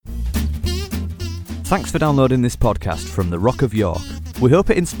Thanks for downloading this podcast from the Rock of York. We hope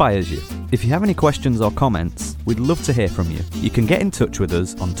it inspires you. If you have any questions or comments, we'd love to hear from you. You can get in touch with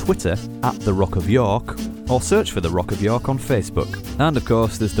us on Twitter at the Rock of York, or search for the Rock of York on Facebook. And of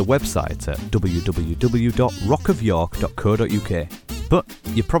course, there's the website at www.rockofyork.co.uk. But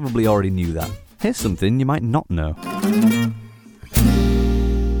you probably already knew that. Here's something you might not know.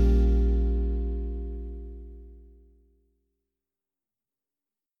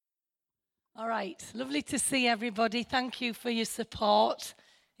 All right, lovely to see everybody. Thank you for your support.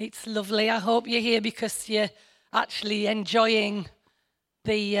 It's lovely. I hope you're here because you're actually enjoying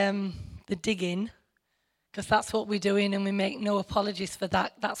the digging, because that's what we're doing, and we make no apologies for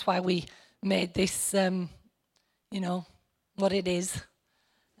that. That's why we made this, what it is.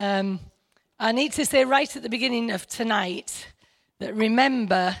 I need to say right at the beginning of tonight that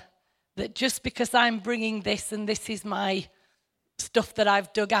remember that just because I'm bringing this and this is my stuff that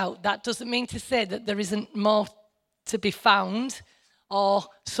I've dug out, that doesn't mean to say that there isn't more to be found, or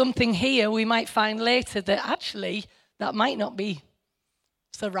something here we might find later that actually that might not be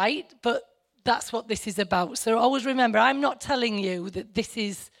so right, but that's what this is about. So always remember, I'm not telling you that this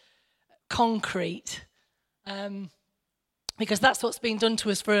is concrete, because that's what's been done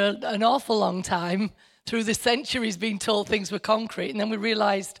to us for an awful long time, through the centuries, being told things were concrete, and then we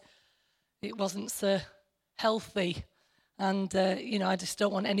realised it wasn't so healthy. And, I just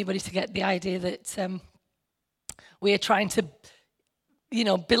don't want anybody to get the idea that we are trying to,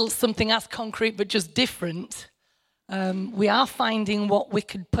 build something as concrete but just different. We are finding what we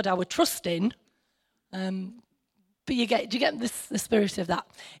could put our trust in. But do you get the spirit of that?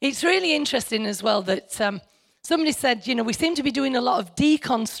 It's really interesting as well that somebody said, we seem to be doing a lot of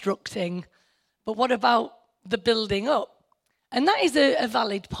deconstructing, but what about the building up? And that is a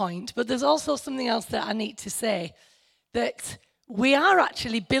valid point, but there's also something else that I need to say, that we are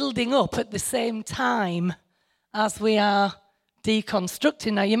actually building up at the same time as we are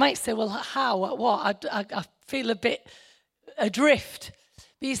deconstructing. Now, you might say, well, how? What? I feel a bit adrift.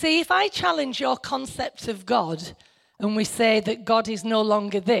 But you see, if I challenge your concept of God and we say that God is no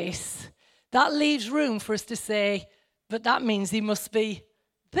longer this, that leaves room for us to say, but that means he must be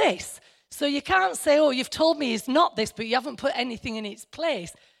this. So you can't say, oh, you've told me he's not this, but you haven't put anything in its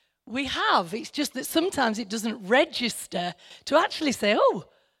place. We have. It's just that sometimes it doesn't register to actually say, oh,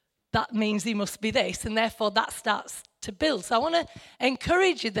 that means he must be this, and therefore that starts to build. So I want to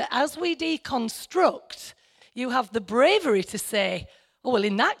encourage you that as we deconstruct, you have the bravery to say, oh, well,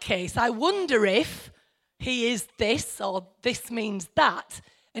 in that case, I wonder if he is this or this means that.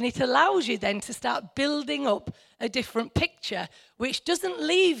 And it allows you then to start building up a different picture, which doesn't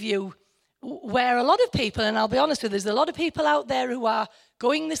leave you where a lot of people, and I'll be honest with you, there's a lot of people out there who are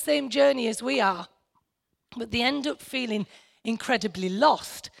going the same journey as we are, but they end up feeling incredibly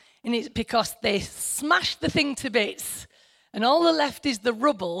lost. And it's because they smash the thing to bits, and all the left is the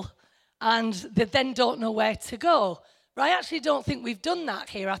rubble, and they then don't know where to go. But I actually don't think we've done that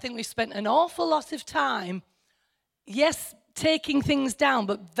here. I think we've spent an awful lot of time, yes, taking things down,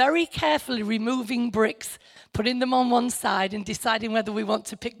 but very carefully removing bricks, putting them on one side, and deciding whether we want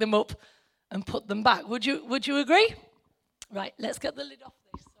to pick them up and put them back. Would you agree? Right, let's get the lid off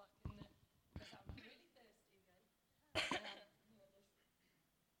this so I can, because I'm really thirsty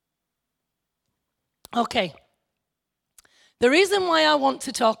again. Okay. The reason why I want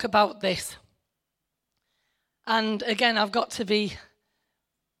to talk about this, and again, I've got to be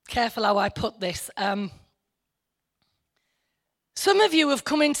careful how I put this. Some of you have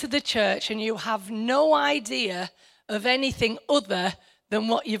come into the church and you have no idea of anything other than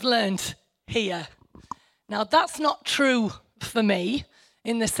what you've learned here. Now, that's not true for me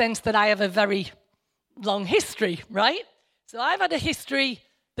in the sense that I have a very long history, right? So I've had a history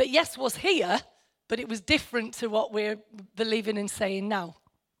that, yes, was here, but it was different to what we're believing and saying now.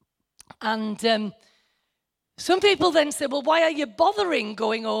 And some people then say, well, why are you bothering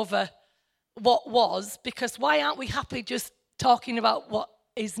going over what was? Because why aren't we happy just talking about what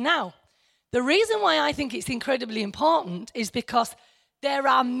is now? The reason why I think it's incredibly important is because there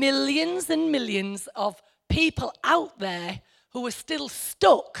are millions and millions of people out there who are still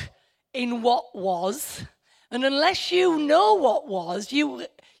stuck in what was. And unless you know what was, you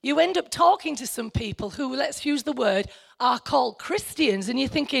end up talking to some people who, let's use the word, are called Christians. And you're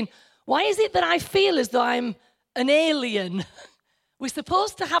thinking, why is it that I feel as though I'm an alien? We're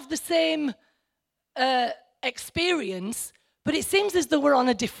supposed to have the same experience, but it seems as though we're on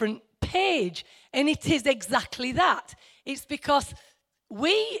a different page. And it is exactly that. It's because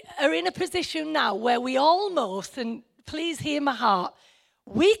we are in a position now where we almost, and please hear my heart,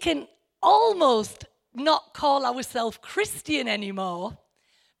 we can almost not call ourselves Christian anymore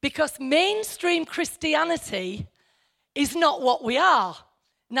because mainstream Christianity is not what we are.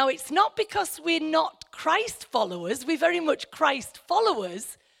 Now, it's not because we're not Christ followers, we're very much Christ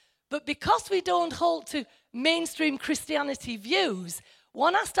followers, but because we don't hold to mainstream Christianity views,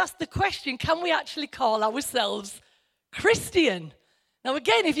 one has to ask the question, can we actually call ourselves Christian? Now,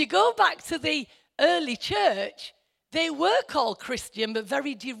 again, if you go back to the early church, they were called Christian, but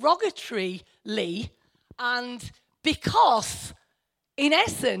very derogatorily, and because, in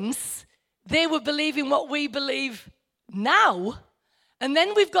essence, they were believing what we believe now. And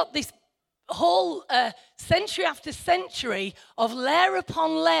then we've got this whole century after century of layer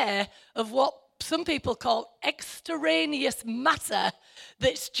upon layer of what some people call extraneous matter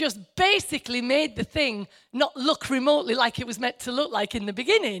that's just basically made the thing not look remotely like it was meant to look like in the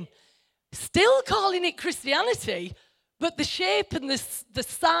beginning. Still calling it Christianity, but the shape and the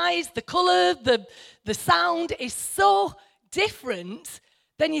size, the colour, the sound is so different,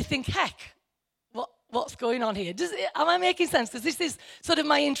 then you think, heck, what's going on here? Am I making sense? Because this is sort of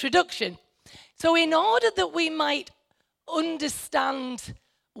my introduction. So in order that we might understand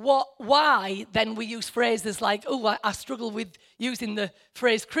why, then we use phrases like, oh, I struggle with using the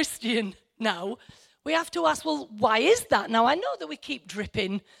phrase Christian now. We have to ask, well, why is that? Now, I know that we keep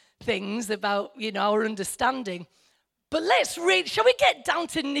dripping things about, our understanding, but let's read, shall we get down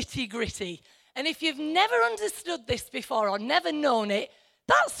to nitty-gritty? And if you've never understood this before or never known it,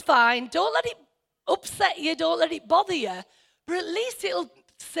 that's fine. Don't let it upset you, don't let it bother you, but at least it'll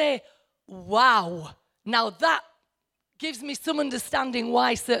say, wow, now that gives me some understanding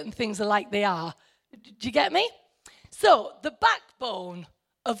why certain things are like they are. Do you get me? So, the backbone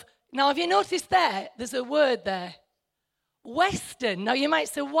of, now have you noticed there's a word there, Western. Now you might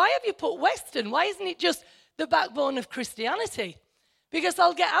say, why have you put Western? Why isn't it just the backbone of Christianity? Because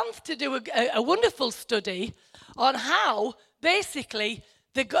I'll get Anth to do a wonderful study on how basically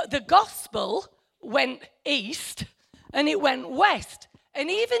the gospel went east and it went west. And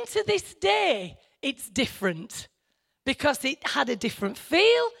even to this day, it's different because it had a different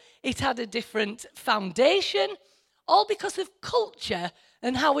feel, it had a different foundation, all because of culture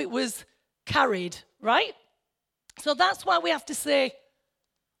and how it was carried, right? So that's why we have to say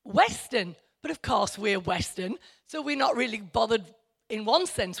Western. But of course, we're Western, so we're not really bothered in one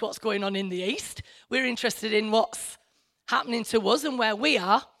sense what's going on in the East. We're interested in what's happening to us and where we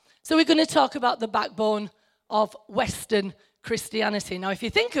are. So we're going to talk about the backbone of Western Christianity. Now, if you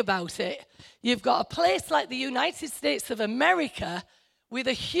think about it, you've got a place like the United States of America with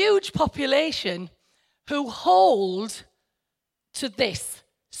a huge population who hold to this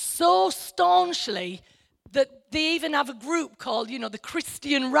so staunchly that they even have a group called, the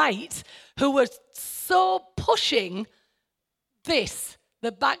Christian Right, who are so pushing this,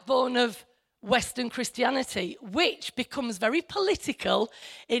 the backbone of Western Christianity, which becomes very political,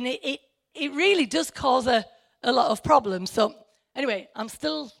 and it really does cause a lot of problems. So anyway,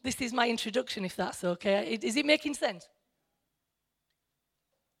 this is my introduction, if that's okay. Is it making sense?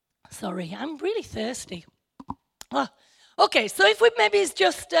 Sorry, I'm really thirsty. Okay, so if we maybe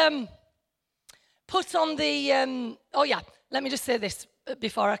just put on the, let me just say this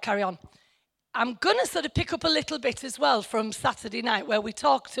before I carry on. I'm going to sort of pick up a little bit as well from Saturday night where we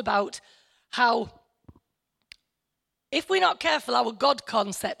talked about how if we're not careful, our God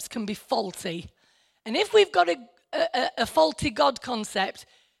concepts can be faulty. And if we've got a faulty God concept,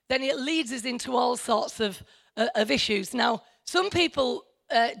 then it leads us into all sorts of issues. Now, some people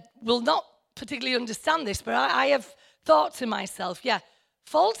will not particularly understand this, but I have thought to myself,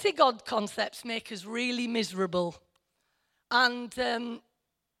 faulty God concepts make us really miserable and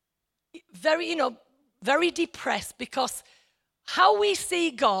very depressed, because how we see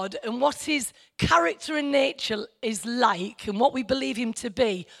God and what his character and nature is like and what we believe him to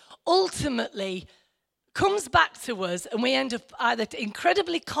be ultimately comes back to us, and we end up either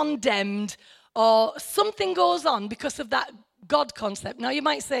incredibly condemned or something goes on because of that God concept. Now, you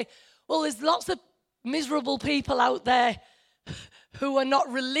might say, well, there's lots of miserable people out there who are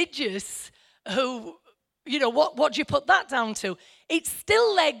not religious, who, what do you put that down to? It's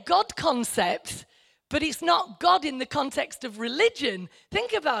still their God concept, but it's not God in the context of religion.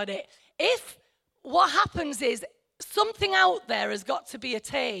 Think about it. If what happens is something out there has got to be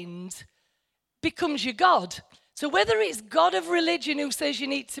attained, becomes your God. So whether it's God of religion who says you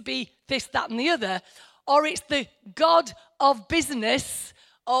need to be this, that, and the other, or it's the God of business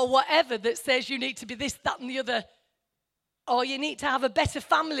or whatever that says you need to be this, that, and the other, or you need to have a better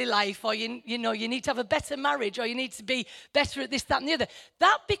family life, or you need to have a better marriage, or you need to be better at this, that, and the other,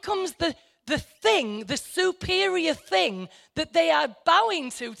 that becomes the thing, the superior thing that they are bowing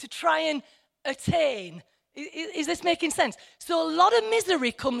to try and attain. Is this making sense? So a lot of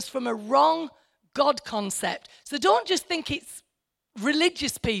misery comes from a wrong God concept. So don't just think it's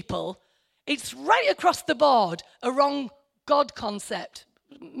religious people. It's right across the board, a wrong God concept.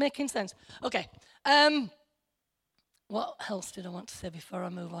 Making sense? Okay. What else did I want to say before I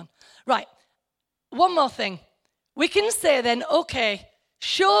move on? Right. One more thing. We can say then, okay,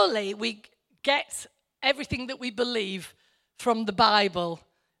 surely we get everything that we believe from the Bible.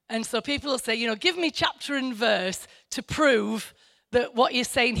 And so people will say, give me chapter and verse to prove that what you're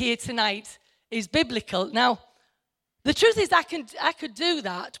saying here tonight is biblical. Now, the truth is I could do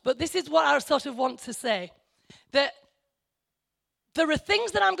that, but this is what I sort of want to say. That there are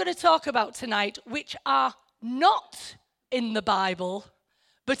things that I'm going to talk about tonight which are not in the Bible,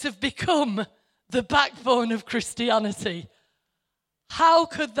 but have become the backbone of Christianity. How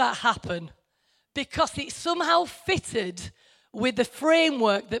could that happen? Because it somehow fitted with the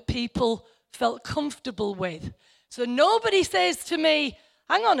framework that people felt comfortable with. So nobody says to me,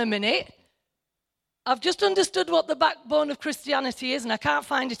 hang on a minute, I've just understood what the backbone of Christianity is and I can't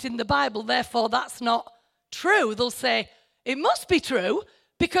find it in the Bible, therefore that's not true. They'll say, it must be true,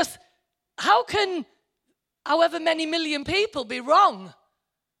 because how can however many million people be wrong?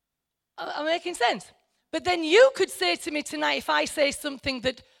 Am I making sense? But then you could say to me tonight, if I say something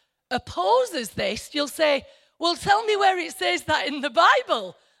that opposes this, you'll say, well, tell me where it says that in the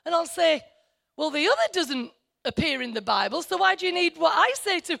Bible. And I'll say, well, the other doesn't appear in the Bible, so why do you need what I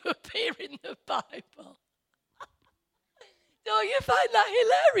say to appear in the Bible? Don't you find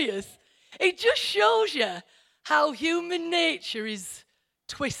that hilarious? It just shows you how human nature is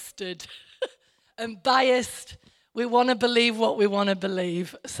twisted and biased. We want to believe what we want to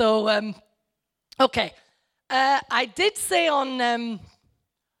believe. So, okay. I did say on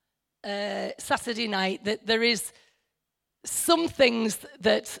Saturday night that there is some things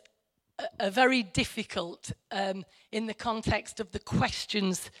that are very difficult in the context of the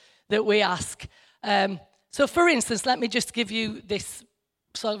questions that we ask. So, for instance, let me just give you this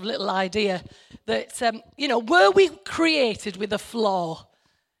sort of little idea that, were we created with a flaw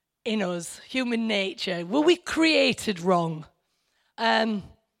in us, human nature? Were we created wrong? Human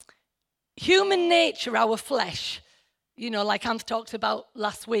nature, our flesh, like Hans talked about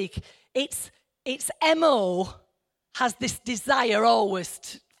last week, its MO has this desire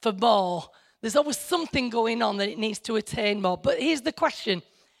always for more. There's always something going on that it needs to attain more. But here's the question.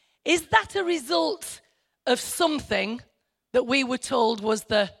 Is that a result of something that we were told was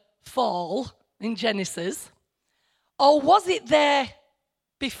the fall in Genesis? Or was it there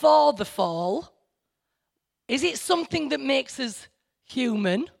before the fall? Is it something that makes us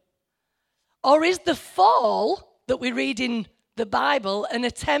human? Or is the fall that we read in the Bible an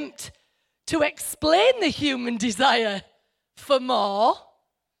attempt to explain the human desire for more?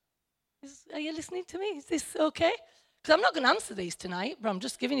 Are you listening to me? Is this okay? Because I'm not going to answer these tonight, but I'm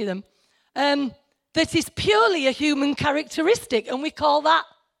just giving you them. That is purely a human characteristic, and we call that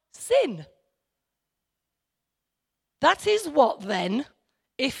sin. That is what then,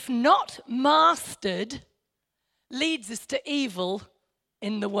 if not mastered, leads us to evil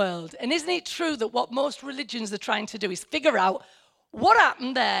in the world. And isn't it true that what most religions are trying to do is figure out what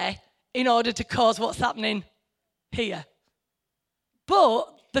happened there in order to cause what's happening here?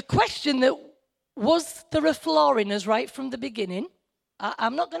 But the question that, was there a flaw in us right from the beginning?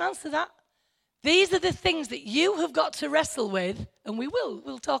 I'm not going to answer that. These are the things that you have got to wrestle with, and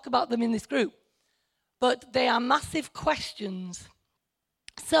we'll talk about them in this group. But they are massive questions.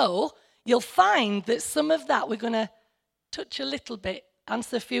 So you'll find that some of that we're going to touch a little bit,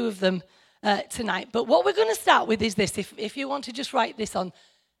 answer a few of them tonight. But what we're going to start with is this, if you want to just write this on.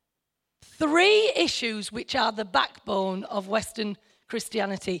 3 issues which are the backbone of Western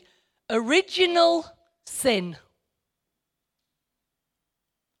Christianity. Original sin.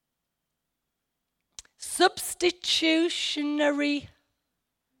 Substitutionary.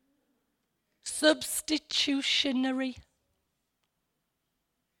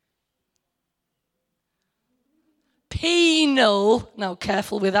 Penal. Now,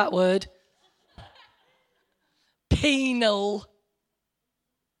 careful with that word. Penal.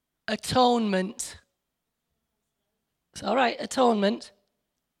 Atonement. It's all right, atonement.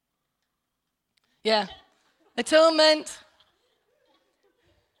 Yeah. Atonement.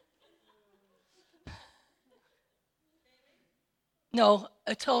 No,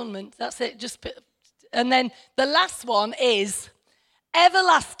 atonement. That's it. And then the last one is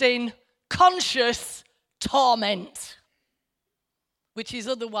everlasting conscious torment, which is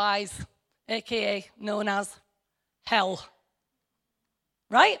otherwise, aka known as hell.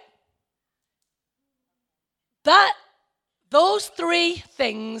 Right? Those 3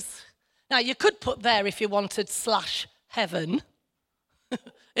 things. Now, you could put there if you wanted /heaven,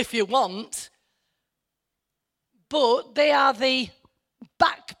 if you want, but they are the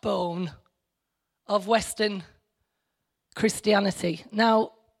backbone of Western Christianity.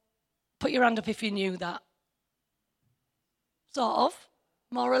 Now, put your hand up if you knew that. Sort of,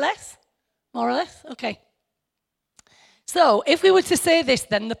 more or less? More or less? Okay. So, if we were to say this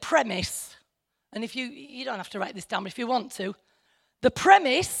then, the premise, and if you don't have to write this down, but if you want to, the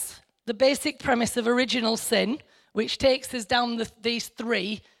premise, the basic premise of original sin, which takes us down these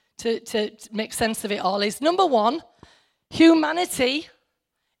three to make sense of it all, is number one, humanity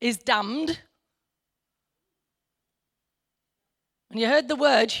is damned. And you heard the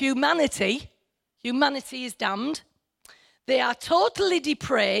word humanity. Humanity is damned. They are totally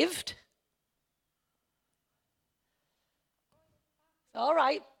depraved. All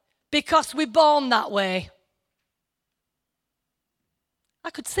right. Because we're born that way. I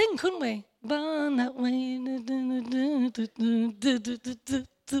could sing, couldn't we? Born that way.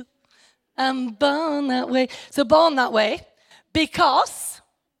 I'm born that way. So born that way because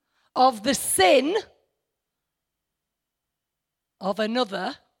of the sin of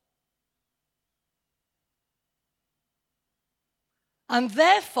another, and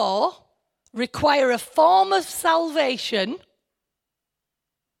therefore require a form of salvation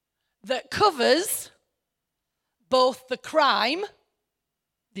that covers both the crime,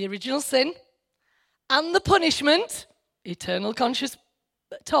 the original sin, and the punishment, eternal conscious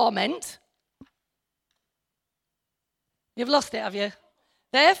torment. You've lost it, have you?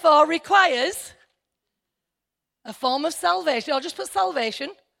 Therefore requires a form of salvation. I'll just put salvation.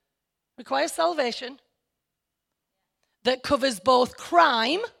 Requires salvation that covers both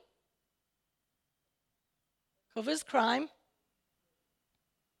crime, covers crime.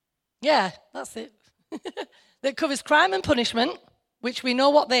 Yeah, that's it. That covers crime and punishment, which we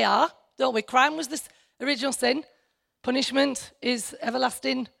know what they are, don't we? Crime was this original sin. Punishment is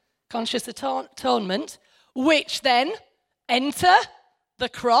everlasting conscious atonement, which then enter the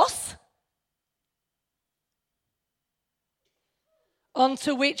cross,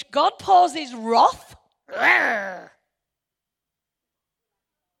 onto which God pours his wrath.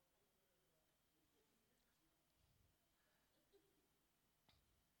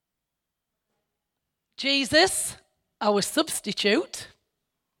 Jesus, our substitute.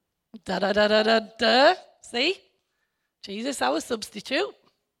 Da-da-da-da-da-da. See? Jesus, our substitute.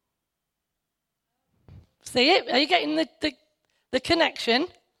 See it? Are you getting the connection?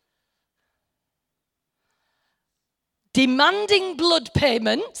 Demanding blood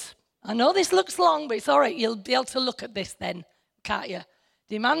payment. I know this looks long, but it's all right. You'll be able to look at this then, can't you?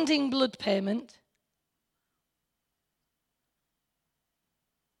 Demanding blood payment.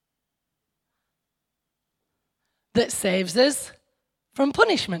 That saves us from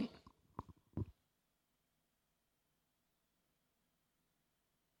punishment.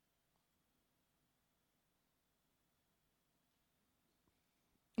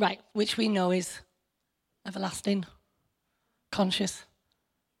 Right, which we know is everlasting conscious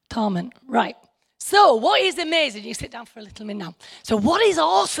torment. Right. So what is amazing, you sit down for a little minute now. So what is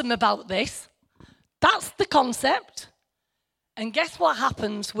awesome about this? That's the concept. And guess what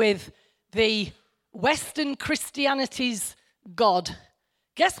happens with the Western Christianity's God?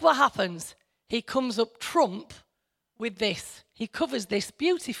 Guess what happens? He comes up trump with this. He covers this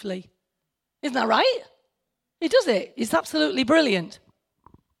beautifully. Isn't that right? He does it. It's absolutely brilliant.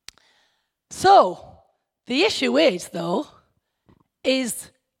 So, the issue is, though,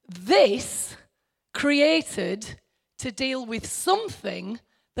 is this created to deal with something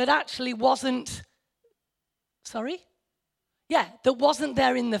that actually wasn't, that wasn't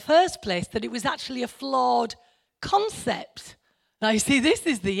there in the first place, that it was actually a flawed concept. Now, you see, this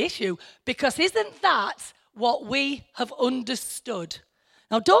is the issue, because isn't that what we have understood?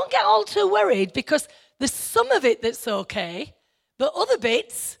 Now, don't get all too worried, because there's some of it that's okay, but other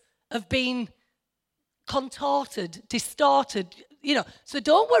bits have been contorted, distorted, so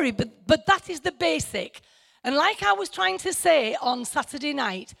don't worry, but that is the basic. And like I was trying to say on Saturday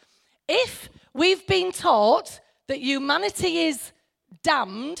night, if we've been taught that humanity is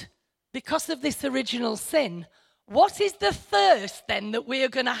damned because of this original sin, what is the thirst then that we are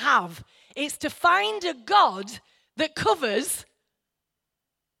going to have? It's to find a God that covers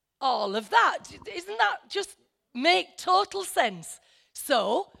all of that. Isn't that just make total sense?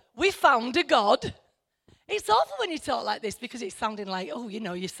 So we found a God. It's awful when you talk like this because it's sounding like,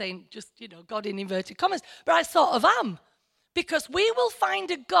 you're saying just, God in inverted commas. But I sort of am. Because we will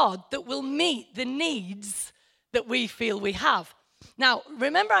find a God that will meet the needs that we feel we have. Now,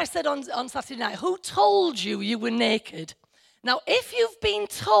 remember I said on Saturday night, who told you were naked? Now, if you've been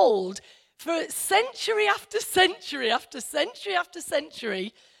told for century after century after century after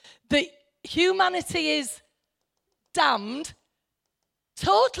century that humanity is damned,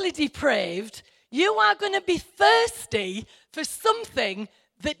 totally depraved, you are going to be thirsty for something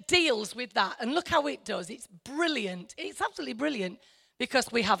that deals with that. And look how it does. It's brilliant. It's absolutely brilliant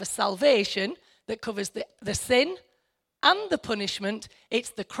because we have a salvation that covers the sin and the punishment.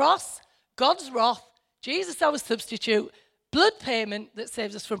 It's the cross, God's wrath, Jesus our substitute, blood payment that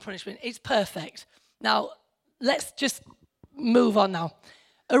saves us from punishment. It's perfect. Now, let's just move on now.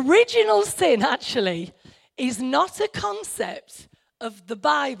 Original sin, actually, is not a concept of the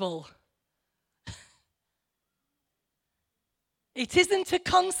Bible. It isn't a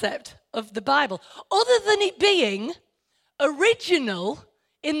concept of the Bible, other than it being original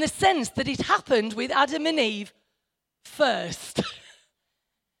in the sense that it happened with Adam and Eve first.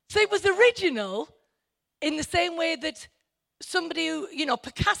 So it was original in the same way that somebody who,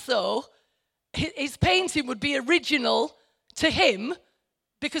 Picasso, his painting would be original to him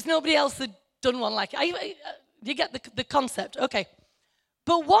because nobody else had done one like it. You get the concept? Okay.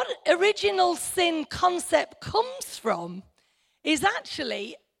 But what original sin concept comes from is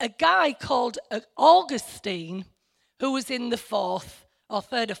actually a guy called Augustine who was in the 4th or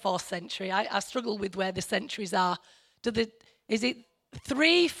 3rd or 4th century. I struggle with where the centuries are. Is it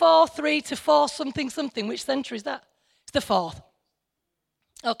 3, 4, 3 to 4 something? Which century is that? It's the 4th.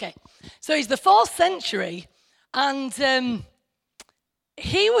 Okay. So he's the 4th century, and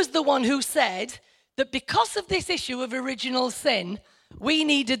he was the one who said that because of this issue of original sin, we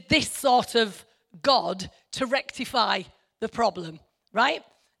needed this sort of God to rectify the problem, right?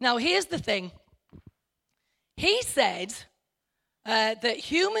 Now, here's the thing. He said that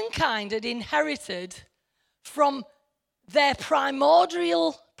humankind had inherited from their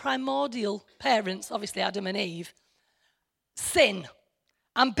primordial parents, obviously Adam and Eve, sin.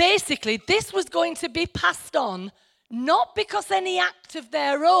 And basically, this was going to be passed on not because any act of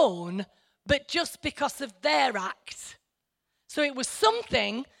their own, but just because of their act. So it was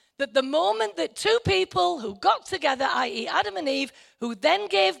something that the moment that two people who got together, i.e. Adam and Eve, who then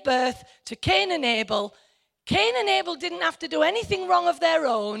gave birth to Cain and Abel didn't have to do anything wrong of their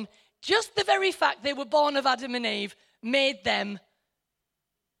own. Just the very fact they were born of Adam and Eve made them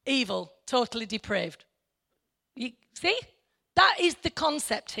evil, totally depraved. You see? That is the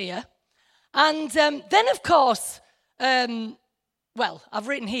concept here. And then, of course, I've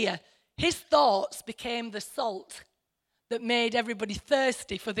written here, his thoughts became the salt that made everybody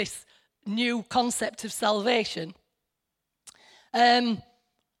thirsty for this new concept of salvation. Then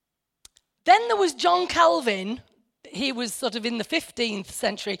there was John Calvin. He was sort of in the 15th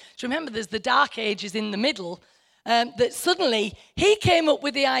century. So remember, there's the Dark Ages in the middle. That suddenly he came up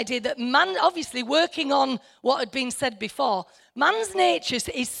with the idea that man, obviously working on what had been said before, man's nature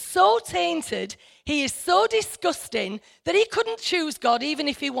is so tainted, he is so disgusting that he couldn't choose God even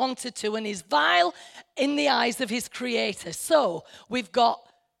if he wanted to, and is vile in the eyes of his creator. So we've got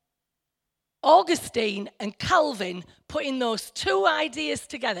Augustine and Calvin putting those two ideas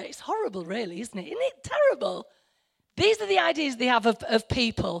together. It's horrible, really, isn't it? Isn't it terrible? These are the ideas they have of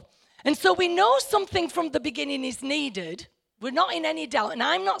people. And so we know something from the beginning is needed. We're not in any doubt. And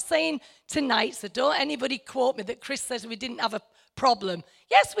I'm not saying tonight, so don't anybody quote me that Chris says we didn't have a problem.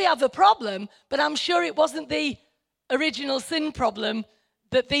 Yes, we have a problem, but I'm sure it wasn't the original sin problem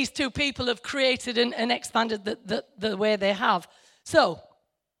that these two people have created and expanded the way they have. So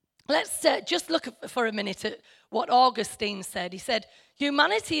let's just look for a minute at what Augustine said. He said,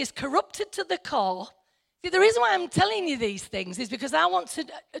 humanity is corrupted to the core. See, the reason why I'm telling you these things is because I want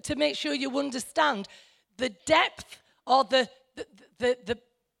to make sure you understand the depth or the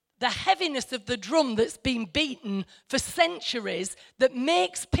heaviness of the drum that's been beaten for centuries that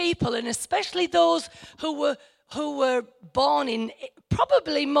makes people, and especially those who were born in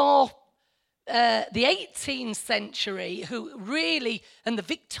probably more the 18th century, who really, and the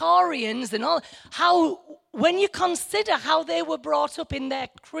Victorians and all, how, when you consider how they were brought up in their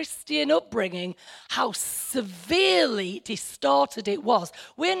Christian upbringing, how severely distorted it was.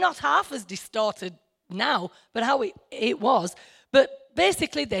 We're not half as distorted now, but how it was. But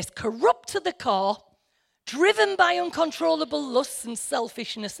basically this, corrupt to the core, driven by uncontrollable lusts and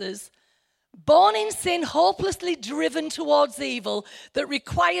selfishnesses, born in sin, hopelessly driven towards evil that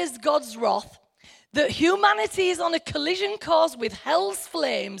requires God's wrath, that humanity is on a collision course with hell's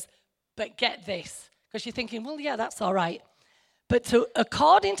flames. But get this, because you're thinking, well, yeah, that's all right. But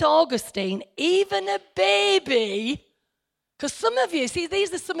according to Augustine, even a baby, because some of you, see,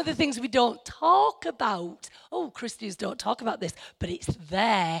 these are some of the things we don't talk about. Oh, Christians don't talk about this, but it's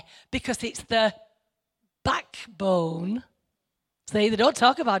there because it's the backbone See, they don't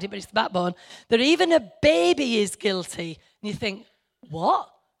talk about it, but it's the backbone. That even a baby is guilty. And you think, what?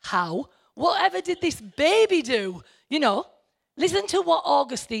 How? Whatever did this baby do? You know, listen to what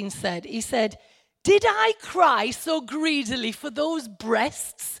Augustine said. He said, did I cry so greedily for those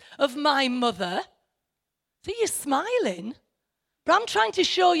breasts of my mother? So you're smiling, but I'm trying to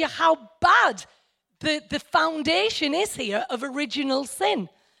show you how bad the foundation is here of original sin.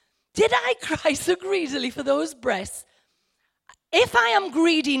 Did I cry so greedily for those breasts? If I am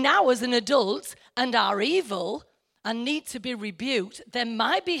greedy now as an adult and are evil and need to be rebuked, then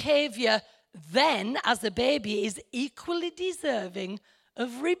my behavior then as a baby is equally deserving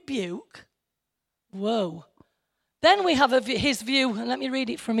of rebuke. Whoa. Then we have his view, and let me read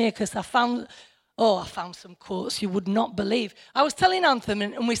it from here because I found some quotes you would not believe. I was telling Anthem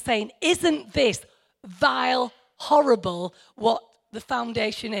and we're saying, isn't this vile, horrible what the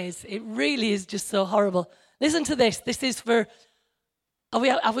foundation is? It really is just so horrible. Listen to this. This is for,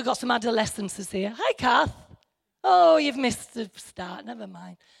 have we got some adolescents here? Hi, Kath. Oh, you've missed the start. Never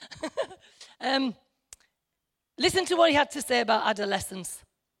mind. Listen to what he had to say about adolescence.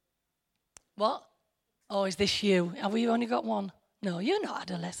 What? Oh, is this you? Have we only got one? No, you're not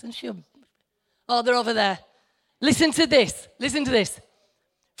adolescents. Oh, they're over there. Listen to this. Listen to this.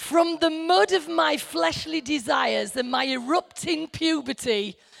 From the mud of my fleshly desires and my erupting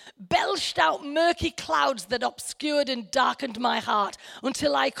puberty, belched out murky clouds that obscured and darkened my heart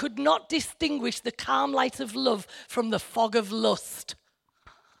until I could not distinguish the calm light of love from the fog of lust.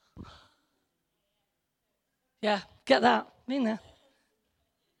 Yeah, get that? In there.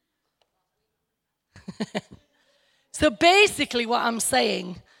 So basically what I'm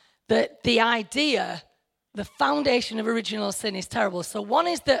saying, that the idea, the foundation of original sin is terrible. So one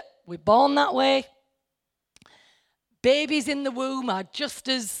is that we're born that way. Babies in the womb are just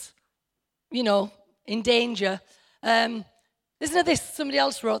as, in danger. Listen to this. Somebody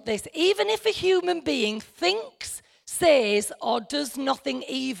else wrote this. Even if a human being thinks, says, or does nothing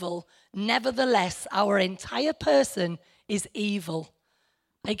evil, nevertheless, our entire person is evil.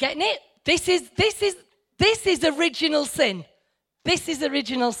 Are you getting it? This is original sin. This is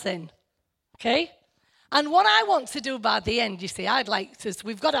original sin. Okay? And what I want to do by the end, you see, I'd like to,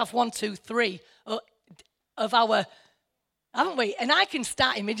 we've got to have 1, 2, 3 of our, haven't we? And I can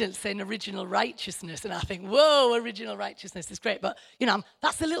start immediately saying original righteousness, and I think, whoa, original righteousness is great. But,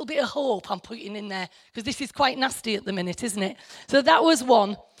 that's a little bit of hope I'm putting in there, because this is quite nasty at the minute, isn't it? So that was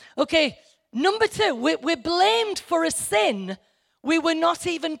one. Okay, number 2, we're blamed for a sin we were not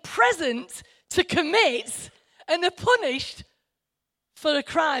even present to commit and are punished for a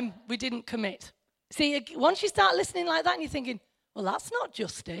crime we didn't commit. See, once you start listening like that and you're thinking, well, that's not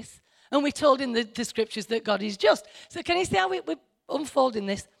justice. And we're told in the scriptures that God is just. So can you see how we're unfolding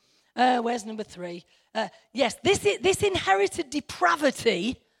this? Where's number 3? Yes, this inherited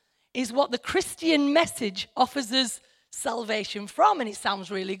depravity is what the Christian message offers us salvation from. And it sounds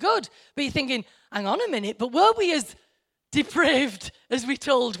really good. But you're thinking, hang on a minute, but were we as depraved as we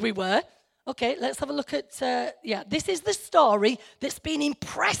told we were? Okay, let's have a look at, this is the story that's been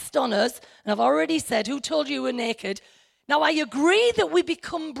impressed on us. And I've already said, who told you were naked? Now, I agree that we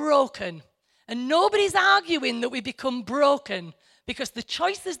become broken. And nobody's arguing that we become broken, because the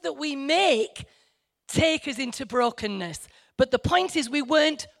choices that we make take us into brokenness. But the point is, we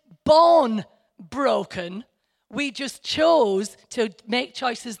weren't born broken. We just chose to make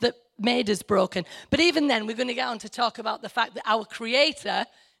choices that made us broken. But even then, we're going to get on to talk about the fact that our Creator,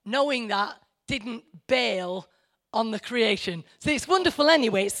 knowing that, didn't bail on the creation. So it's wonderful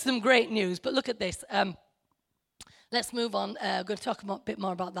anyway. It's some great news. But look at this. Let's move on. I'm going to talk a bit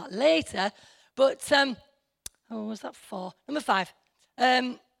more about that later. But, what was that for? Number 5.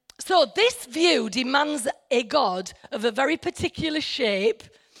 So this view demands a God of a very particular shape.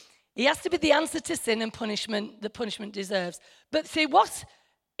 He has to be the answer to sin and punishment, the punishment deserves. But see, what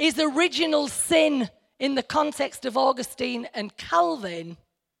is original sin in the context of Augustine and Calvin?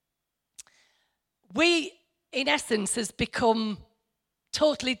 We, in essence, has become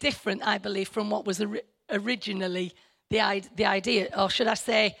totally different, I believe, from what was originally the idea. Or should I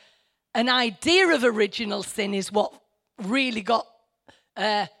say, an idea of original sin is what really got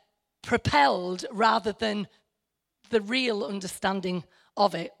propelled, rather than the real understanding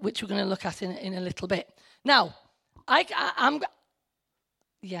of it, which we're going to look at in a little bit. Now,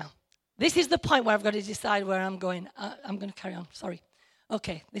 this is the point where I've got to decide where I'm going. I'm going to carry on. Sorry.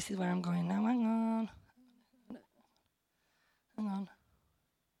 Okay, this is where I'm going now. Hang on.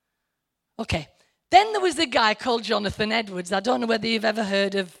 Okay. Then there was a guy called Jonathan Edwards. I don't know whether you've ever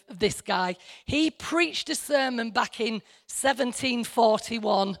heard of this guy. He preached a sermon back in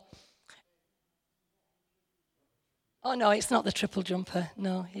 1741. Oh, no, it's not the triple jumper.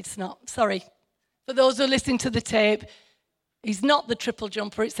 No, it's not. Sorry. For those who listen to the tape, he's not the triple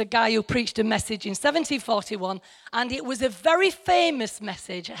jumper. It's a guy who preached a message in 1741, and it was a very famous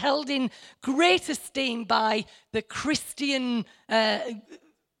message held in great esteem by the Christian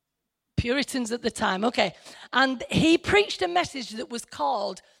Puritans at the time. Okay. And he preached a message that was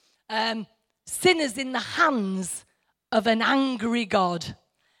called Sinners in the Hands of an Angry God.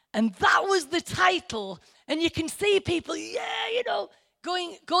 And that was the title. And you can see people,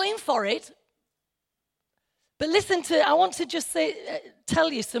 going for it. But listen I want to just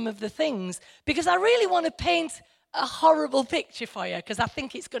tell you some of the things, because I really want to paint a horrible picture for you, because I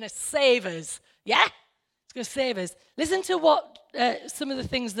think it's going to save us. Yeah? It's going to save us. Listen to what some of the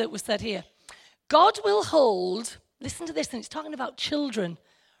things that were said here. God will hold, listen to this, and it's talking about children,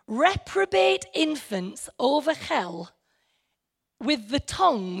 reprobate infants over hell with the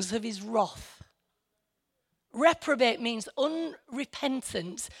tongues of his wrath. Reprobate means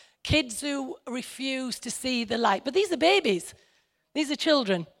unrepentant, kids who refuse to see the light. But these are babies. These are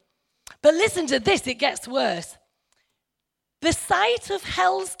children. But listen to this, it gets worse. The sight of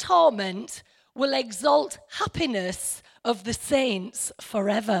hell's torment will exalt happiness of the saints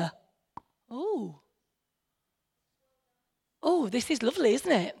forever. Oh, this is lovely,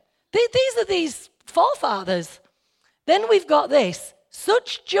 isn't it? These are these forefathers. Then we've got this.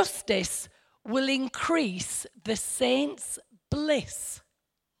 Such justice will increase the saints' bliss.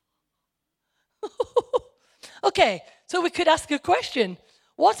 Okay, so we could ask a question.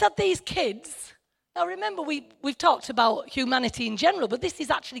 What had these kids? Now remember, we've talked about humanity in general, but this is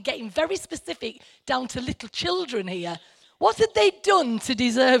actually getting very specific down to little children here. What had they done to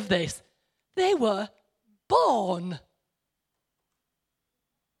deserve this? They were born.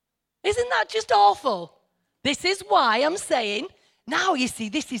 Isn't that just awful? This is why I'm saying, now you see,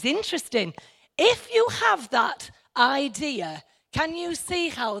 this is interesting. If you have that idea, can you see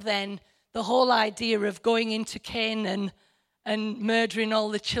how then the whole idea of going into Cain and murdering all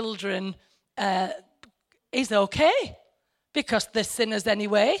the children is okay? Because they're sinners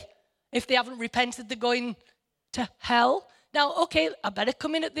anyway. If they haven't repented, they're going to hell. Now, okay, I better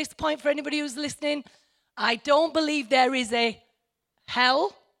come in at this point for anybody who's listening. I don't believe there is a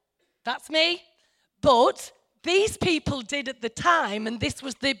hell. That's me. But these people did at the time, and this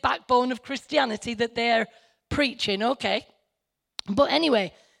was the backbone of Christianity that they're preaching, okay? But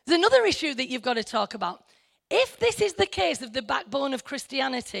anyway, there's another issue that you've got to talk about. If this is the case of the backbone of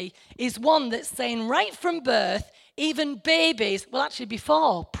Christianity is one that's saying right from birth, even babies, well actually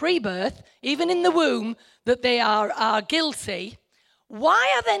before, pre-birth, even in the womb, that they are guilty,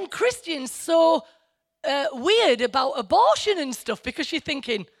 why are then Christians so weird about abortion and stuff? Because you're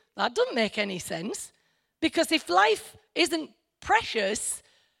thinking, that doesn't make any sense. Because if life isn't precious,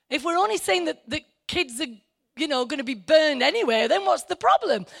 if we're only saying that the kids are, going to be burned anyway, then what's the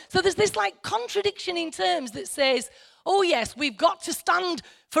problem? So there's this contradiction in terms that says, oh yes, we've got to stand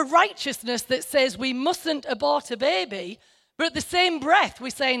for righteousness that says we mustn't abort a baby, but at the same breath we're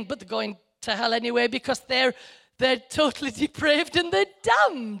saying, but they're going to hell anyway because they're totally depraved and they're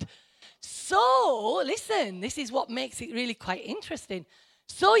damned. So, listen, this is what makes it really quite interesting.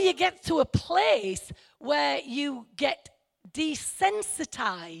 So you get to a place where you get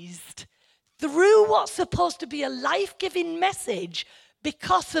desensitized through what's supposed to be a life-giving message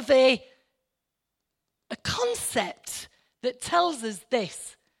because of a concept that tells us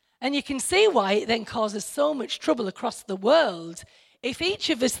this. And you can see why it then causes so much trouble across the world if each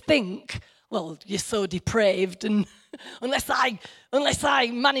of us think, well, you're so depraved, and unless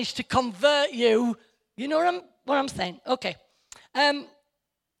I manage to convert you, you know what I'm saying? Okay.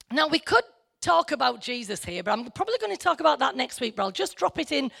 Now, we could talk about Jesus here, but I'm probably going to talk about that next week, but I'll just drop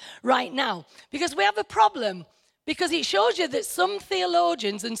it in right now. Because we have a problem. Because it shows you that some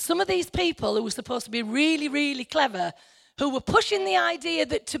theologians and some of these people who were supposed to be really, really clever, who were pushing the idea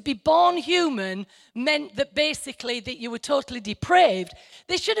that to be born human meant that basically that you were totally depraved,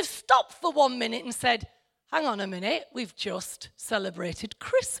 they should have stopped for 1 minute and said, hang on a minute, we've just celebrated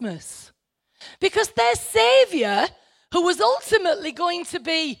Christmas. Because their Savior, who was ultimately going to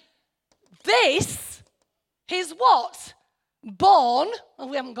be this, his what? Born. Well,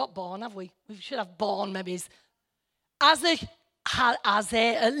 we haven't got born, have we? We should have born, maybe. As a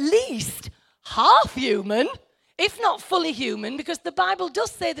at least half human, if not fully human, because the Bible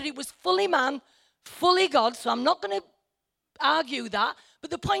does say that he was fully man, fully God, so I'm not going to argue that. But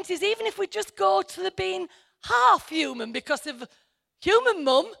the point is, even if we just go to the being half human because of human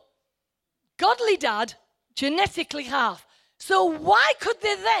mum, godly dad, genetically half. So why could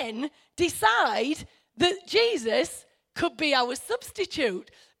they then decide that Jesus could be our substitute?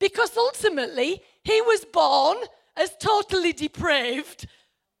 Because ultimately, he was born as totally depraved.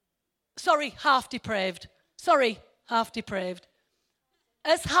 Half depraved. Half depraved.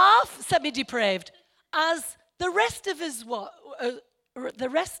 As half semi-depraved as the rest of us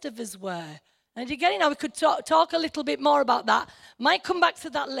were. And you get it now? We could talk a little bit more about that. Might come back to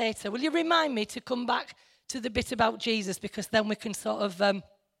that later. Will you remind me to come back to the bit about Jesus, because then we can sort of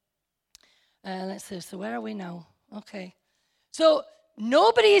let's see. So where are we now? Okay. So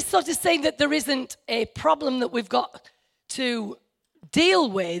nobody is sort of saying that there isn't a problem that we've got to deal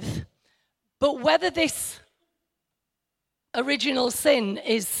with, but whether this original sin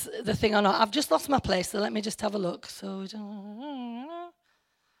is the thing or not. I've just lost my place, so let me just have a look. So,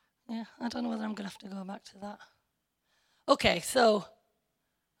 yeah, I don't know whether I'm going to have to go back to that. Okay, so,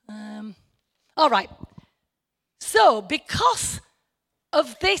 all right. So, because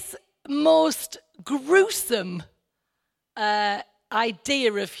of this most gruesome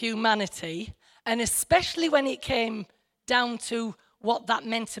idea of humanity, and especially when it came down to what that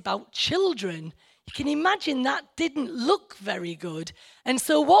meant about children, you can imagine that didn't look very good. And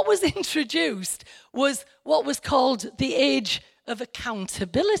so what was introduced was what was called the age of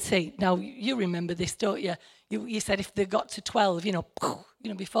accountability. Now, you remember this, don't you? You said if they got to 12,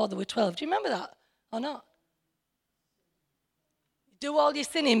 before they were 12. Do you remember that or not? Do all your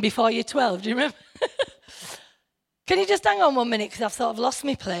sinning before you're 12. Do you remember? Can you just hang on 1 minute, because I've sort of lost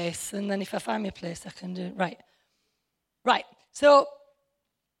my place, and then if I find my place, I can do it. Right. So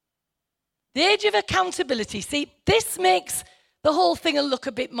the age of accountability. See, this makes the whole thing look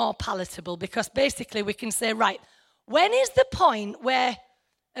a bit more palatable, because basically we can say, right, when is the point where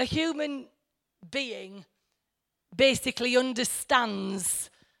a human being basically understands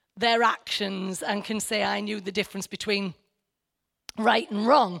their actions and can say, I knew the difference between right and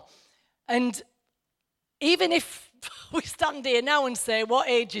wrong? And even if we stand here now and say, what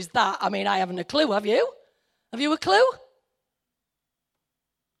age is that? I mean, I haven't a clue. Have you? Have you a clue?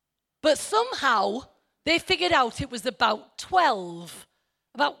 But somehow they figured out it was about 12,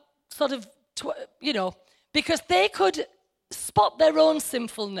 because they could spot their own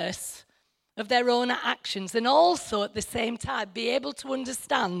sinfulness of their own actions, and also at the same time be able to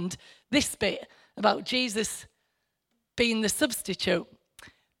understand this bit about Jesus being the substitute.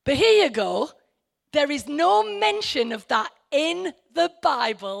 But here you go. There is no mention of that in the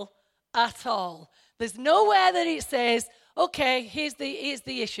Bible at all. There's nowhere that it says, okay, here's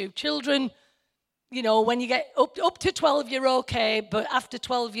the issue. Children, when you get up to 12, you're okay, but after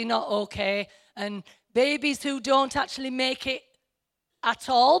 12, you're not okay. And babies who don't actually make it at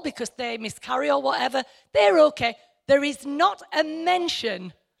all because they miscarry or whatever, they're okay. There is not a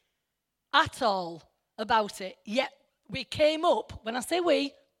mention at all about it. Yet we came up, when I say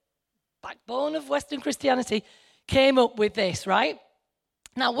we, backbone of Western Christianity, came up with this, right?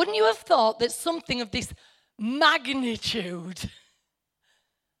 Now, wouldn't you have thought that something of this magnitude,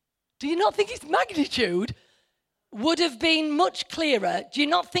 do you not think its magnitude would have been much clearer? Do you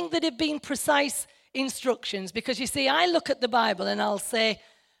not think there'd have been precise instructions? Because you see, I look at the Bible and I'll say,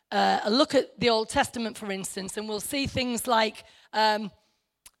 I look at the Old Testament, for instance, and we'll see things like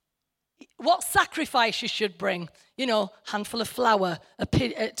what sacrifice you should bring. Handful of flour,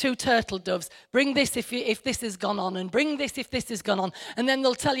 2 turtle doves. Bring this if this has gone on, and bring this if this has gone on. And then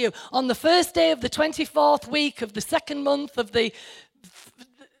they'll tell you, on the first day of the 24th week of the second month of the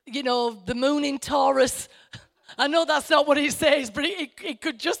moon in Taurus. I know that's not what it says, but it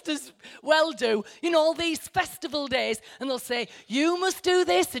could just as well do. All these festival days, and they'll say, you must do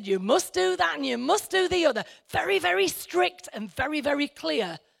this, and you must do that, and you must do the other. Very, very strict and very, very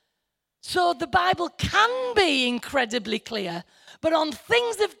clear. So the Bible can be incredibly clear, but on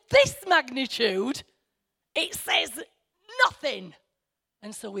things of this magnitude, it says nothing.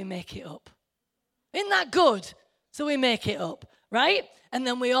 And so we make it up. Isn't that good? So we make it up, right? And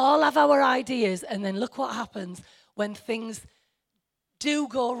then we all have our ideas, and then look what happens when things do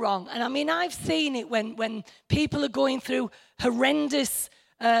go wrong. And I mean, I've seen it when people are going through horrendous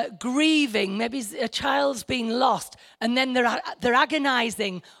grieving. Maybe a child's been lost, and then they're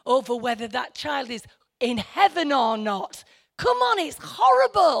agonizing over whether that child is in heaven or not. Come on, it's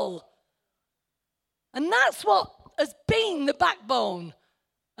horrible. And that's what has been the backbone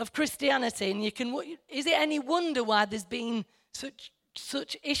of Christianity. And is it any wonder why there's been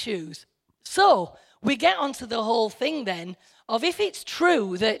such issues? So we get onto the whole thing then of, if it's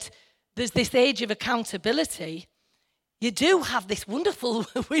true that there's this age of accountability, you do have this wonderful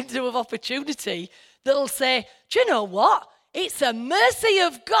window of opportunity that'll say, do you know what? It's a mercy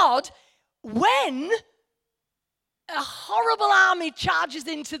of God when a horrible army charges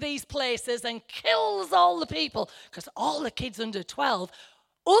into these places and kills all the people, because all the kids under 12,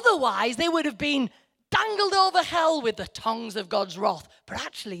 otherwise they would have been dangled over hell with the tongues of God's wrath. But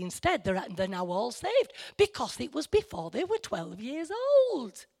actually, instead, they're now all saved because it was before they were 12 years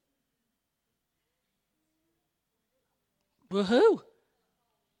old. Woohoo.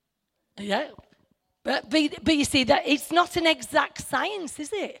 Yeah. But you see, that it's not an exact science,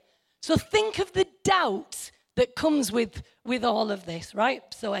 is it? So think of the doubt that comes with all of this, right?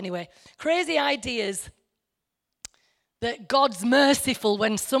 So anyway, crazy ideas that God's merciful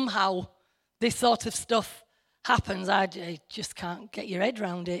when somehow this sort of stuff happens. I just can't get your head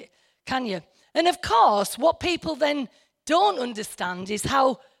around it, can you? And of course, what people then don't understand is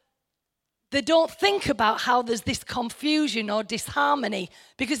how they don't think about how there's this confusion or disharmony.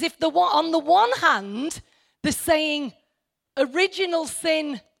 Because if on the one hand, they're saying original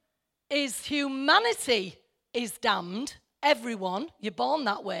sin is humanity is damned, everyone, you're born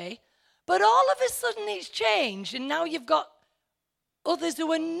that way. But all of a sudden it's changed, and now you've got others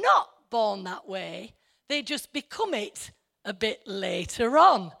who are not born that way. They just become it a bit later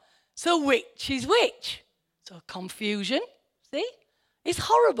on. So which is which? So confusion, see? It's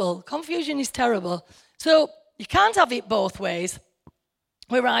horrible. Confusion is terrible. So you can't have it both ways.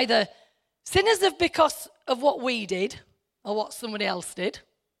 We're either sinners because of what we did or what somebody else did,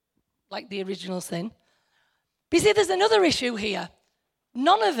 like the original sin. But you see, there's another issue here.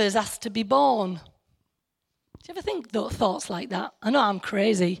 None of us has to be born. Do you ever think thoughts like that? I know I'm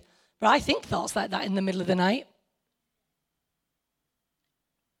crazy, but I think thoughts like that in the middle of the night.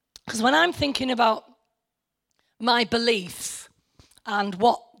 Because when I'm thinking about my beliefs and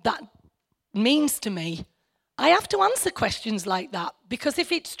what that means to me, I have to answer questions like that. Because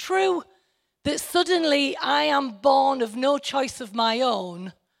if it's true that suddenly I am born of no choice of my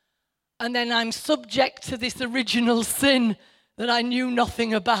own, and then I'm subject to this original sin that I knew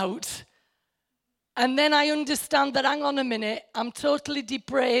nothing about, and then I understand that, hang on a minute, I'm totally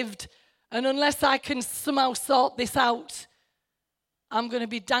depraved, and unless I can somehow sort this out, I'm going to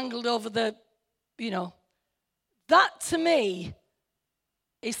be dangled over the, that to me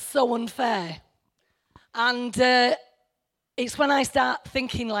is so unfair. And it's when I start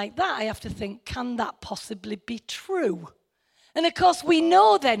thinking like that, I have to think, can that possibly be true? And of course, we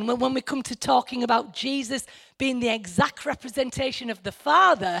know then when we come to talking about Jesus being the exact representation of the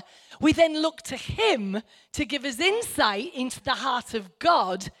Father, we then look to him to give us insight into the heart of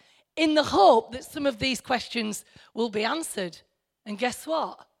God in the hope that some of these questions will be answered. And guess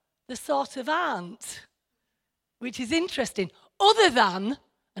what? They sort of aren't, which is interesting. Other than,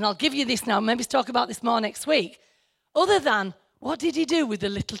 and I'll give you this now, maybe talk about this more next week, other than, what did he do with the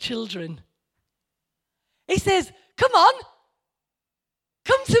little children? He says, come on,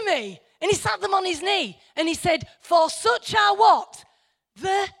 come to me. And he sat them on his knee. And he said, for such are what?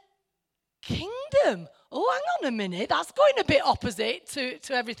 The kingdom. Oh, hang on a minute. That's going a bit opposite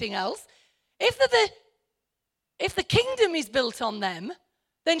to everything else. If the kingdom is built on them,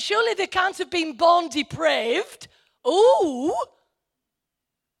 then surely they can't have been born depraved. Ooh.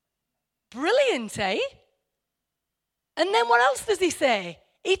 Brilliant, eh? And then what else does he say?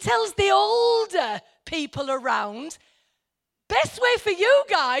 He tells the older people around, best way for you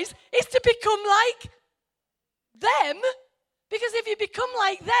guys is to become like them, because if you become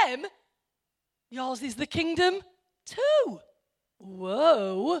like them, yours is the kingdom too.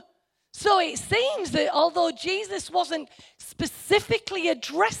 Whoa. So it seems that although Jesus wasn't specifically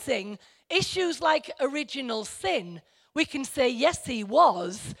addressing issues like original sin, we can say, yes, he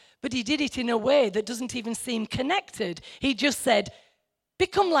was, but he did it in a way that doesn't even seem connected. He just said,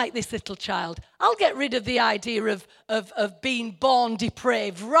 become like this little child. I'll get rid of the idea of being born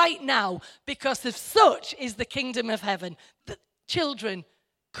depraved right now, because of such is the kingdom of heaven. The children,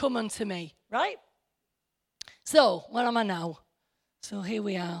 come unto me, right? So, where am I now? So here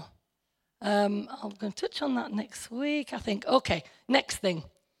we are. I'm going to touch on that next week, I think. Okay, next thing.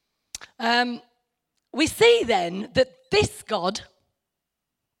 We see then that this God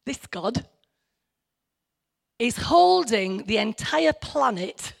is holding the entire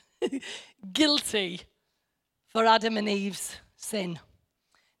planet guilty for Adam and Eve's sin.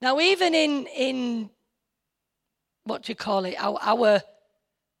 Now, even in what do you call it? Our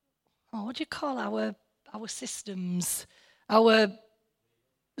systems, our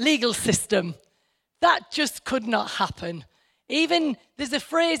legal system, that just could not happen. Even there's a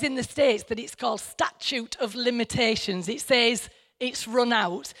phrase in the States that it's called statute of limitations. It says it's run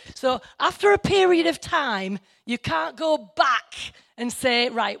out. So after a period of time, you can't go back and say,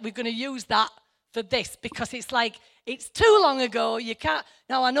 right, we're going to use that for this, because it's like, it's too long ago. You can't.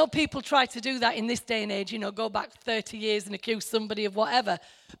 Now, I know people try to do that in this day and age, go back 30 years and accuse somebody of whatever.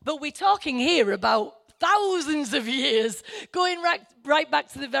 But we're talking here about thousands of years, going right back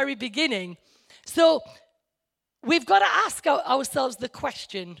to the very beginning. So we've got to ask ourselves the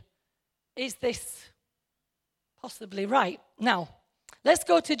question, is this possibly right? Now, let's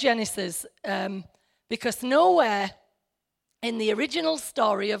go to Genesis, because nowhere in the original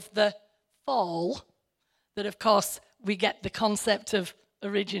story of the fall, that of course we get the concept of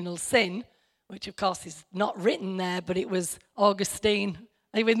original sin, which of course is not written there, but it was Augustine,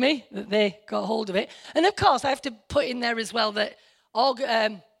 are you with me? That they got hold of it. And of course I have to put in there as well that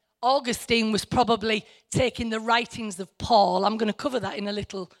Augustine was probably taking the writings of Paul. I'm going to cover that in a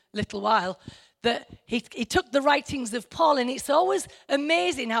little while. That he took the writings of Paul, and it's always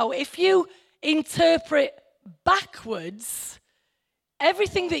amazing how if you interpret backwards,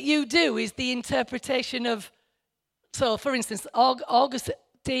 everything that you do is the interpretation of. So, for instance,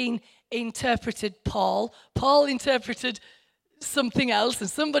 Augustine interpreted Paul. Paul interpreted something else, and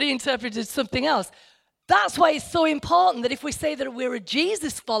somebody interpreted something else. That's why it's so important that if we say that we're a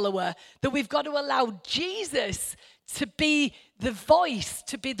Jesus follower, that we've got to allow Jesus to be the voice,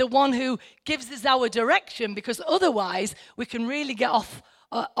 to be the one who gives us our direction, because otherwise we can really get off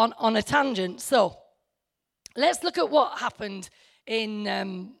on a tangent. So let's look at what happened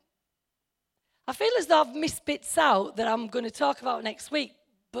in... I feel as though I've missed bits out that I'm going to talk about next week,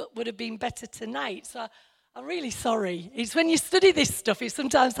 but would have been better tonight. So I'm really sorry. It's when you study this stuff, it's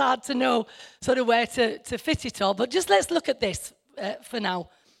sometimes hard to know sort of where to fit it all. But just let's look at this for now,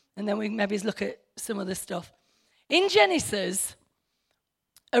 and then we maybe look at some other stuff. In Genesis,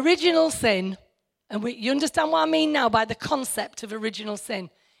 original sin, and you understand what I mean now by the concept of original sin,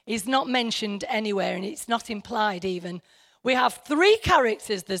 is not mentioned anywhere, and it's not implied even. We have three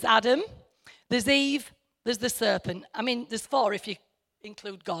characters. There's Adam, there's Eve, there's the serpent. I mean, there's four if you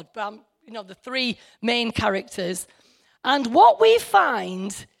include God, but the three main characters. And what we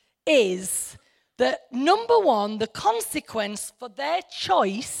find is that, number one, the consequence for their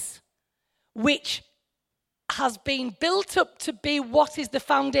choice, which has been built up to be what is the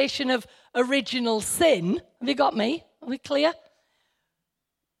foundation of original sin, have you got me? Are we clear?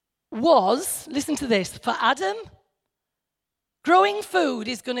 Was, listen to this, for Adam, growing food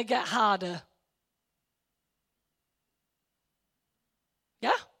is going to get harder.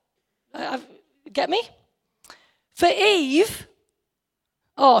 Yeah? Get me? For Eve,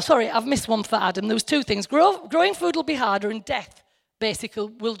 I've missed one for Adam. There was two things. Growing food will be harder, and death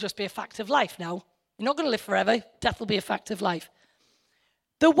basically will just be a fact of life now. You're not going to live forever. Death will be a fact of life.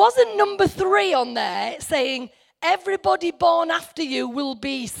 There wasn't number 3 on there saying, everybody born after you will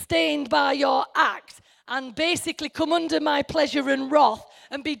be stained by your act and basically come under my pleasure and wrath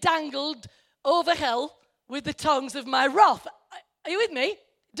and be dangled over hell with the tongues of my wrath. Are you with me?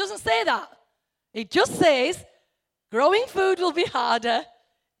 It doesn't say that. It just says, growing food will be harder,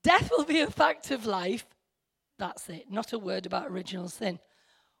 death will be a fact of life. That's it. Not a word about original sin.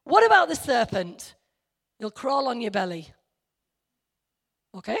 What about the serpent? He'll crawl on your belly.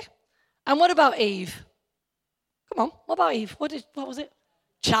 Okay? And what about Eve? Come on, what about Eve? What was it?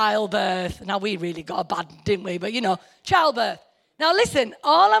 Childbirth. Now, we really got a bad, didn't we? But, childbirth. Now, listen,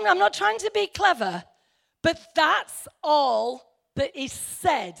 I'm not trying to be clever, but that's all that is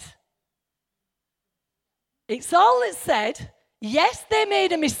said. It's all that's said. Yes, they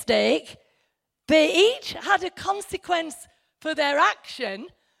made a mistake. They each had a consequence for their action,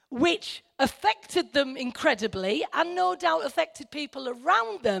 which affected them incredibly and no doubt affected people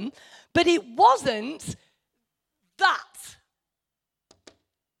around them, but it wasn't that.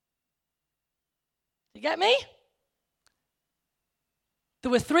 You get me?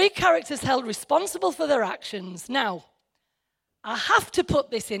 There were 3 characters held responsible for their actions. Now, I have to put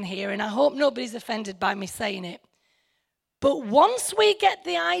this in here, and I hope nobody's offended by me saying it. But once we get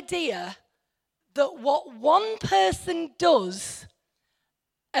the idea that what one person does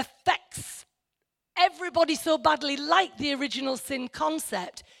affects everybody so badly, like the original sin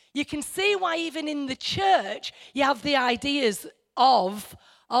concept, you can see why even in the church you have the ideas of,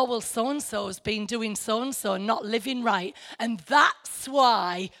 oh, well, so-and-so has been doing so-and-so and not living right, and that's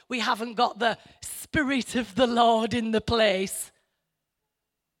why we haven't got the Spirit of the Lord in the place.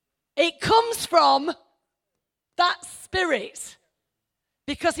 It comes from that spirit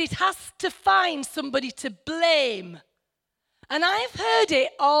because it has to find somebody to blame. And I've heard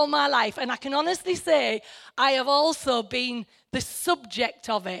it all my life, and I can honestly say I have also been the subject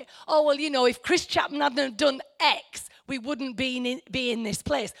of it. Oh, well, if Chris Chapman hadn't done X, we wouldn't be in this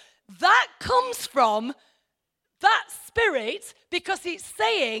place. That comes from that spirit because it's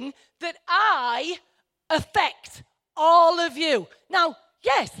saying that I affect all of you. Now,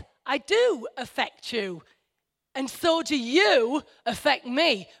 yes, I do affect you. And so do you affect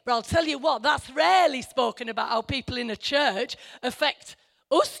me. But I'll tell you what, that's rarely spoken about how people in a church affect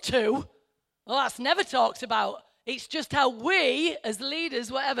us too. Oh, that's never talked about. It's just how we, as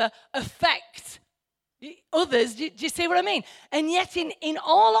leaders, whatever, affect others. Do you see what I mean? And yet, in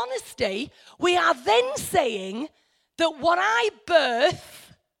all honesty, we are then saying that what I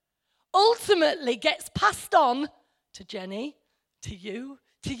birth ultimately gets passed on to Jenny, to you,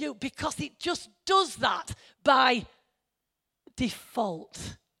 because it just does that by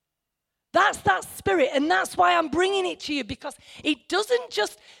default. That's that spirit, and that's why I'm bringing it to you, because it doesn't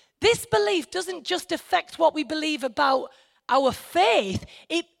just, this belief doesn't just affect what we believe about our faith.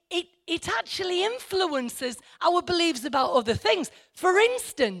 It actually influences our beliefs about other things. For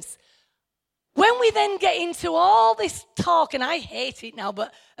instance, when we then get into all this talk, and I hate it now,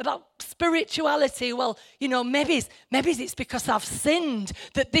 but about spirituality, well, maybe it's because I've sinned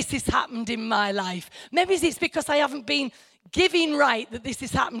that this has happened in my life. Maybe it's because I haven't been giving right that this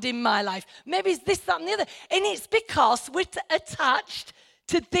has happened in my life. Maybe it's this, that, and the other. And it's because we're attached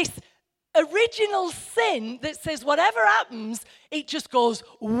to this original sin that says whatever happens, it just goes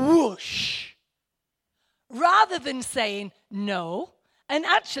whoosh. Rather than saying no. And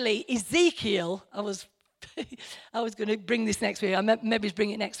actually, Ezekiel, I was going to bring this next week. I maybe bring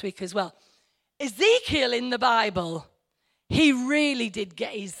it next week as well. Ezekiel in the Bible, he really did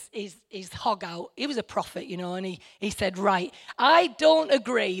get his hog out. He was a prophet, and he said, right, I don't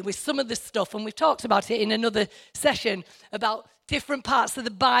agree with some of the stuff, and we've talked about it in another session about different parts of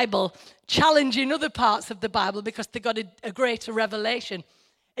the Bible challenging other parts of the Bible because they got a greater revelation.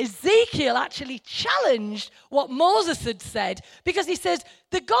 Ezekiel actually challenged what Moses had said because he says,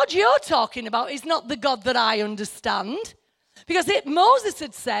 the God you're talking about is not the God that I understand. Because Moses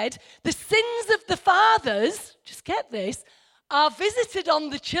had said, the sins of the fathers, just get this, are visited on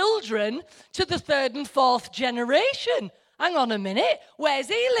the children to the third and fourth generation. Hang on a minute, where's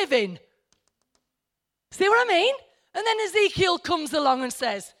he living? See what I mean? And then Ezekiel comes along and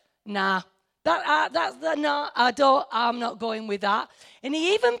says, nah, no, I'm not going with that. And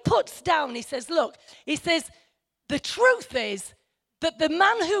he even puts down, he says, the truth is that the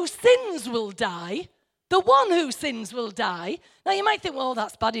man who sins will die, the one who sins will die. Now you might think, well,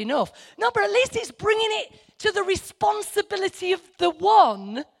 that's bad enough. No, but at least it's bringing it to the responsibility of the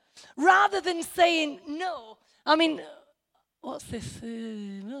one rather than saying no. I mean, what's this?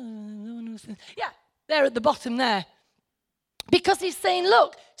 Yeah, there at the bottom there. Because he's saying,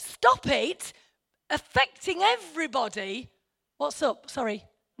 look, stop it affecting everybody. What's up? Sorry.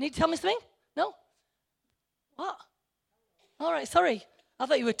 Need to tell me something? No? What? All right, sorry. I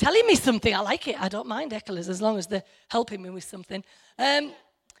thought you were telling me something. I like it. I don't mind hecklers as long as they're helping me with something.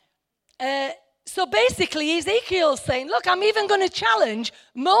 So basically, Ezekiel's saying, look, I'm even going to challenge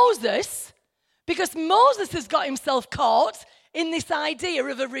Moses because Moses has got himself caught in this idea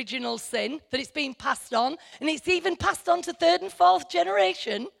of original sin, that it's being passed on, and it's even passed on to third and fourth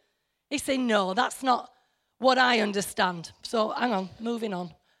generation. He's saying, no, that's not what I understand. So hang on, moving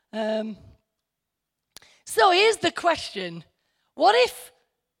on. So here's the question. What if,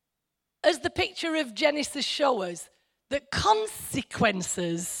 as the picture of Genesis shows us, that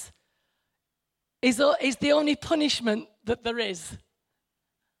consequences is the only punishment that there is?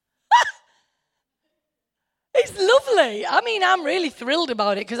 It's lovely. I mean, I'm really thrilled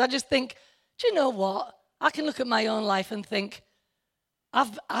about it because I just think, do you know what? I can look at my own life and think,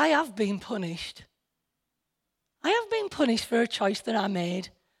 I have been punished. I have been punished for a choice that I made.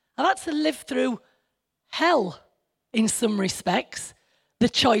 I've had to live through hell in some respects, the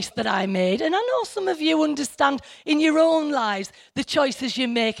choice that I made. And I know some of you understand in your own lives the choices you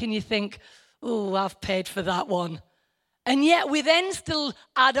make and you think, oh, I've paid for that one. And yet we then still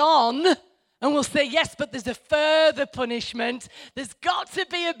add on and we'll say, yes, but there's a further punishment. There's got to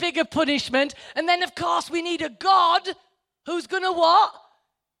be a bigger punishment. And then, of course, we need a God who's going to what?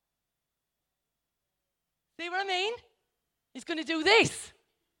 See what I mean? He's going to do this.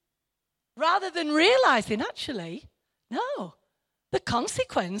 Rather than realizing, actually, no, the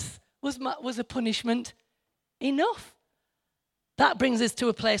consequence was a punishment enough. That brings us to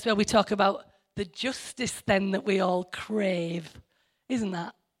a place where we talk about the justice then that we all crave. Isn't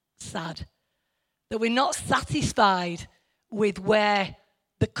that sad? That we're not satisfied with where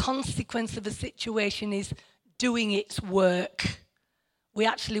the consequence of a situation is doing its work. We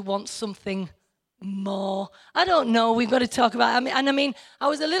actually want something more. I don't know. We've got to talk about it. I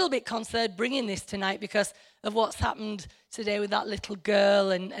was a little bit concerned bringing this tonight because of what's happened today with that little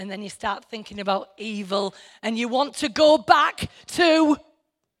girl. And then you start thinking about evil and you want to go back to...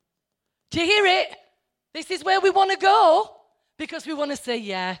 Do you hear it? This is where we want to go because we want to say,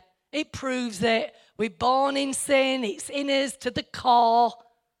 yeah, it proves it. We're born in sin. It's in us to the core.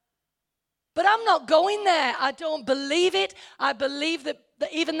 But I'm not going there. I don't believe it. I believe that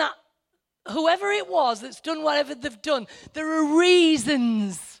even that whoever it was that's done whatever they've done, there are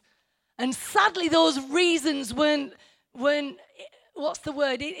reasons. And sadly, those reasons weren't what's the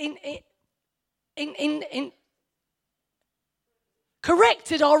word?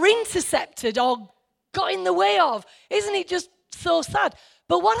 Corrected or intercepted or got in the way of. Isn't it just so sad?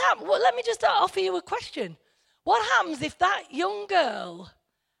 But what happened? Well, let me just offer you a question. What happens if that young girl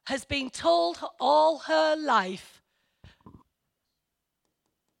has been told all her life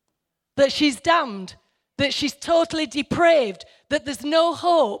that she's damned, that she's totally depraved, that there's no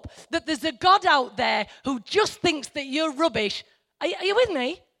hope, that there's a God out there who just thinks that you're rubbish? Are you with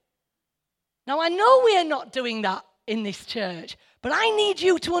me? Now, I know we are not doing that in this church, but I need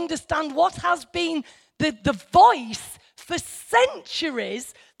you to understand what has been the voice for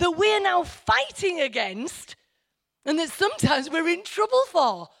centuries that we're now fighting against, and that sometimes we're in trouble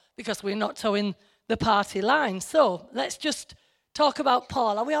for because we're not towing the party line. So let's just talk about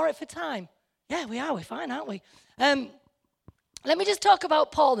Paul. Are we all right for time? Yeah, we are. We're fine, aren't we? Let me just talk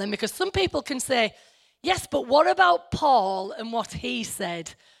about Paul then, because some people can say, yes, but what about Paul and what he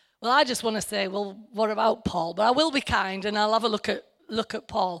said? Well, I just want to say, well, what about Paul? But I will be kind and I'll have a look at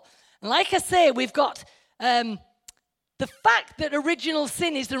Paul. And like I say, we've got the fact that original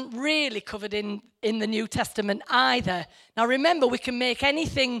sin isn't really covered in the New Testament either. Now remember, we can make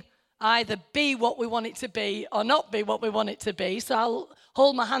anything either be what we want it to be or not be what we want it to be. So I'll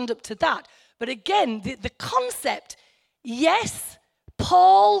hold my hand up to that. But again, the concept, yes,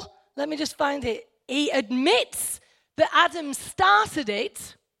 Paul, let me just find it. He admits that Adam started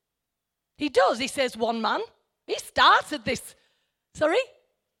it. He does. He says, one man. He started this. Sorry?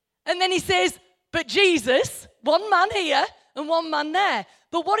 And then he says, but Jesus, one man here and one man there.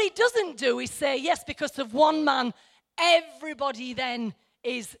 But what he doesn't do is say, yes, because of one man, everybody then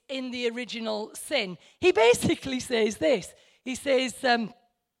is in the original sin. He basically says this. He says,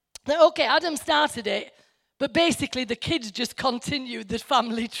 okay, Adam started it, but basically the kids just continued the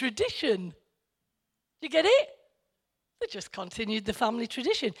family tradition. You get it? They just continued the family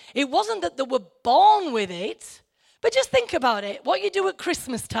tradition. It wasn't that they were born with it, but just think about it. What you do at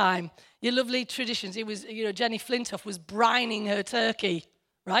Christmas time, your lovely traditions. It was, Jenny Flintoff was brining her turkey,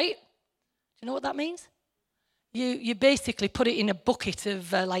 right? Do you know what that means? You basically put it in a bucket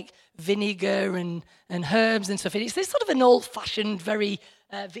of like vinegar and herbs and stuff. It's this sort of an old-fashioned, very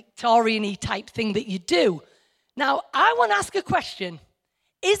Victorian-y type thing that you do. Now, I want to ask a question.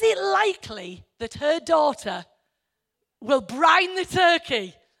 Is it likely that her daughter will brine the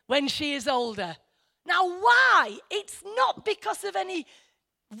turkey when she is older? Now, why? It's not because of any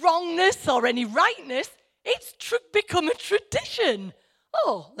wrongness or any rightness. It's become a tradition.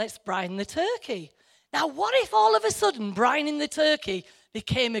 Oh, let's brine the turkey. Now, what if all of a sudden brining the turkey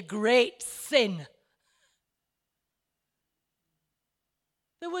became a great sin?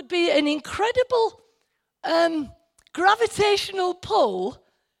 There would be an incredible gravitational pull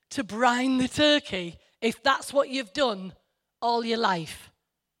to brine the turkey if that's what you've done all your life.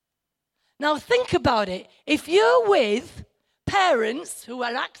 Now think about it. If you're with parents who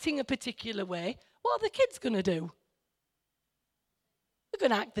are acting a particular way, what are the kids going to do? They're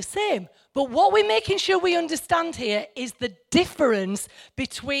going to act the same. But what we're making sure we understand here is the difference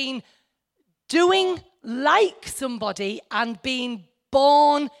between doing like somebody and being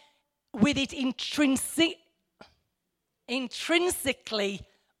born with it intrinsically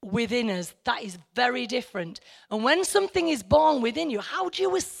within us. That is very different. And when something is born within you, how do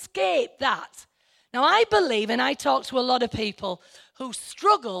you escape that? Now, I believe, and I talk to a lot of people who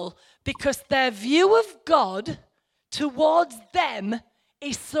struggle because their view of God towards them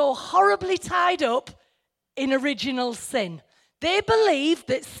is so horribly tied up in original sin. They believe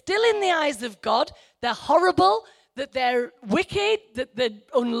that still in the eyes of God, they're horrible, that they're wicked, that they're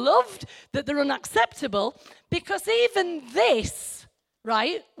unloved, that they're unacceptable, because even this,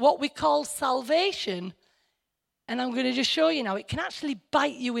 right, what we call salvation, and I'm going to just show you now, it can actually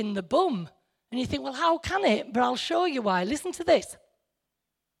bite you in the bum. And you think, well, how can it? But I'll show you why. Listen to this.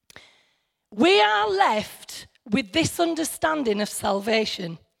 We are left with this understanding of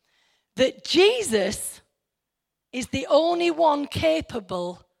salvation, that Jesus is the only one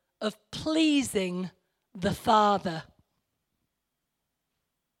capable of pleasing the Father.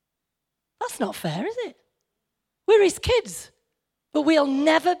 That's not fair, is it? We're his kids, but we'll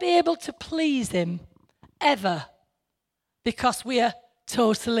never be able to please him, ever, because we are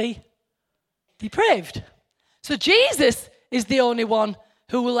totally depraved. So Jesus is the only one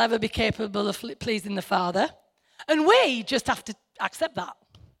who will ever be capable of pleasing the Father, and we just have to accept that.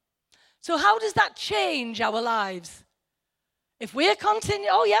 So how does that change our lives? If we're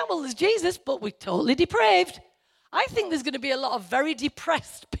oh yeah, well, there's Jesus, but we're totally depraved. I think there's going to be a lot of very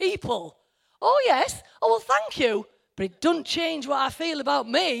depressed people Oh, yes. Oh, well, thank you. But it doesn't change what I feel about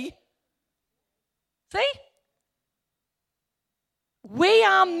me. See? We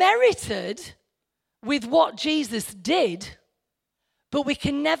are merited with what Jesus did, but we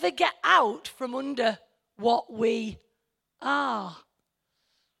can never get out from under what we are.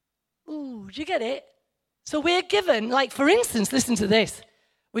 Ooh, do you get it? So we're given, like for instance, listen to this.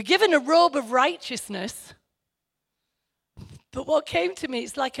 We're given a robe of righteousness, but what came to me,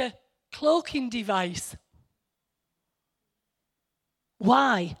 it's like a cloaking device.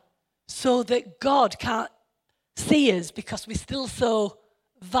 Why? So that God can't see us because we're still so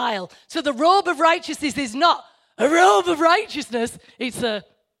vile. So the robe of righteousness is not a robe of righteousness, it's a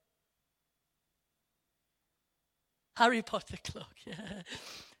Harry Potter cloak. Yeah.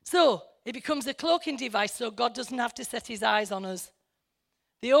 So it becomes a cloaking device so God doesn't have to set his eyes on us.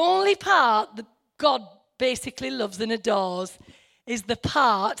 The only part that God basically loves and adores is the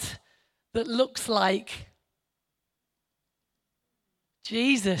part that looks like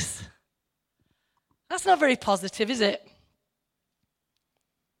Jesus. That's not very positive, is it?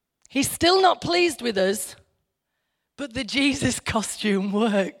 He's still not pleased with us, but the Jesus costume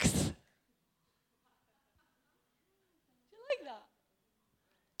works. Do you like that?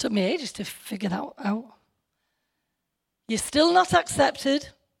 Took me ages to figure that out. You're still not accepted.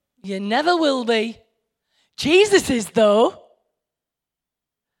 You never will be. Jesus is, though.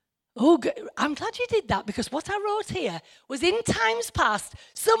 Oh, I'm glad you did that, because what I wrote here was in times past,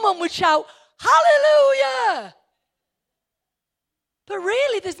 someone would shout, hallelujah! But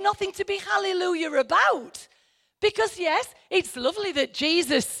really, there's nothing to be hallelujah about. Because yes, it's lovely that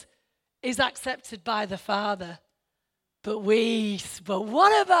Jesus is accepted by the Father. But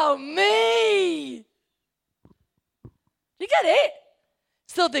what about me? You get it?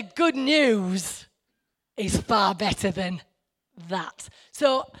 So the good news is far better than that.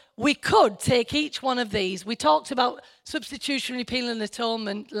 So we could take each one of these. We talked about substitutionary penal and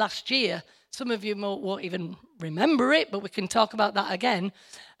atonement last year. Some of you won't even remember it, but we can talk about that again.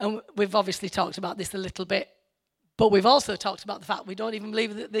 And we've obviously talked about this a little bit, but we've also talked about the fact we don't even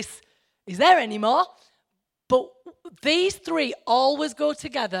believe that this is there anymore. But these three always go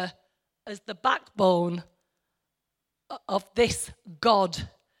together as the backbone of this God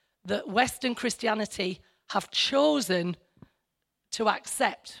that Western Christianity have chosen to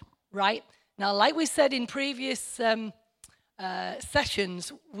accept, right? Now, like we said in previous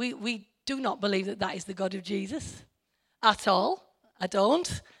sessions, we do not believe that that is the God of Jesus at all. I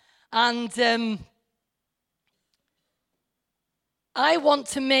don't. And I want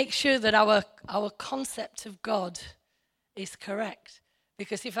to make sure that our concept of God is correct.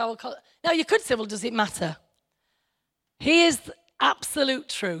 Because if now you could say, well, does it matter? Here's absolute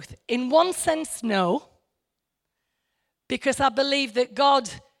truth. In one sense, no. Because I believe that God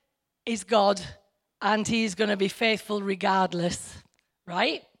is God and he's going to be faithful regardless,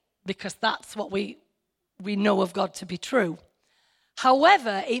 right? Because that's what we know of God to be true.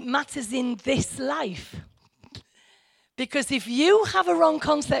 However, it matters in this life. Because if you have a wrong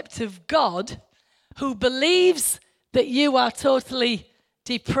concept of God, who believes that you are totally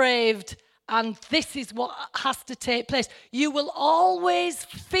depraved and this is what has to take place, you will always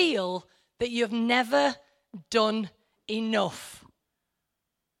feel that you've never done enough.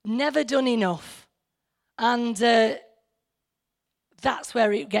 Never done enough. And that's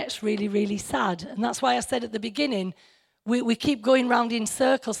where it gets really, really sad. And that's why I said at the beginning, we keep going round in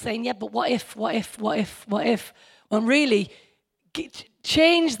circles saying, yeah, but what if? Well, really,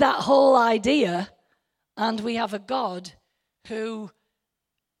 change that whole idea, and we have a God who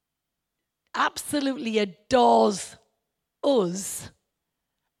absolutely adores us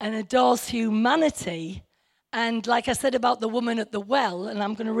and adores humanity. And like I said about the woman at the well, and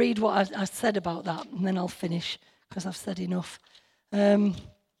I'm going to read what I said about that, and then I'll finish, because I've said enough. Where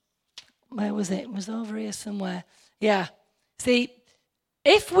was it? It was over here somewhere. Yeah. See,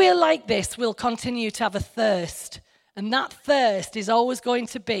 if we're like this, we'll continue to have a thirst. And that thirst is always going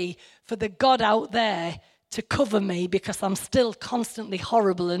to be for the God out there to cover me, because I'm still constantly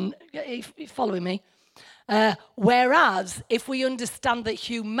horrible. And you following me? Whereas if we understand that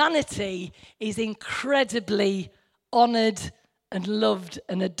humanity is incredibly honoured and loved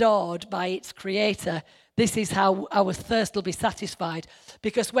and adored by its creator, this is how our thirst will be satisfied.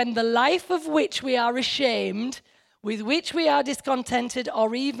 Because when the life of which we are ashamed, with which we are discontented,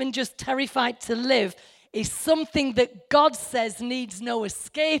 or even just terrified to live, is something that God says needs no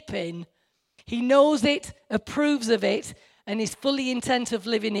escaping, he knows it, approves of it, and is fully intent of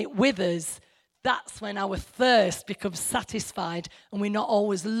living it with us, that's when our thirst becomes satisfied and we're not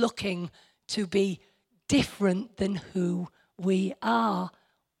always looking to be different than who we are.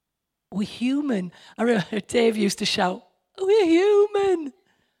 We're human. I remember Dave used to shout, we're human.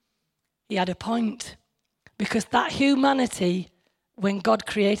 He had a point. Because that humanity, when God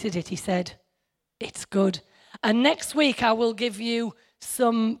created it, he said, it's good. And next week I will give you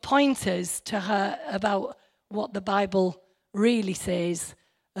some pointers to her about what the Bible really says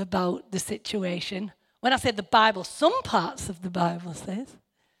about the situation. When I say the Bible, some parts of the Bible says.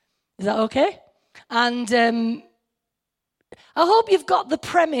 Is that okay? And I hope you've got the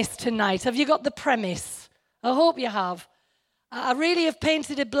premise tonight. Have you got the premise? I hope you have. I really have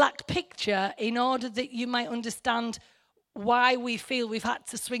painted a black picture in order that you might understand why we feel we've had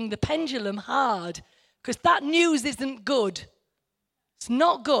to swing the pendulum hard. Because that news isn't good. It's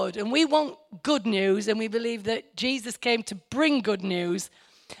not good. And we want good news, and we believe that Jesus came to bring good news.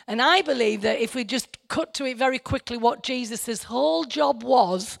 And I believe that if we just cut to it very quickly what Jesus' whole job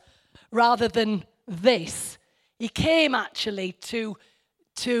was, rather than this, he came actually to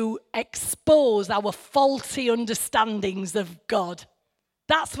expose our faulty understandings of God.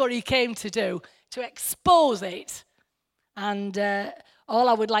 That's what he came to do, to expose it. And all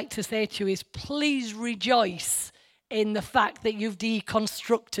I would like to say to you is please rejoice in the fact that you've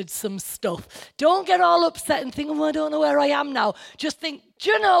deconstructed some stuff. Don't get all upset and think, oh, I don't know where I am now. Just think,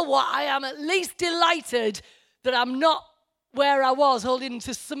 do you know what? I am at least delighted that I'm not where I was, holding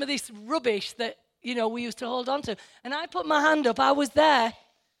to some of this rubbish that, we used to hold on to. And I put my hand up. I was there.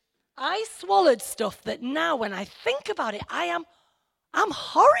 I swallowed stuff that now when I think about it, I'm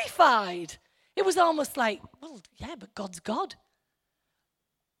horrified. It was almost like, well, yeah, but God's God.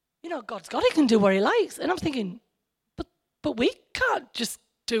 God's God. He can do what he likes. And I'm thinking, but we can't just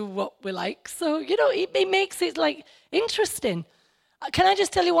do what we like. So, it makes it like interesting. Can I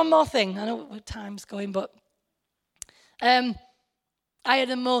just tell you one more thing? I know time's going, but I had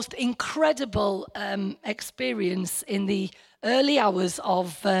the most incredible experience in the early hours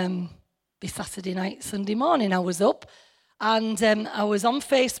of the Saturday night, Sunday morning. I was up and I was on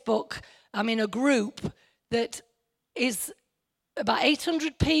Facebook. I'm in a group that is about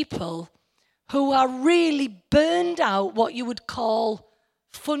 800 people who are really burned out, what you would call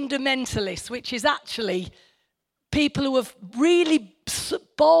fundamentalists, which is actually people who have really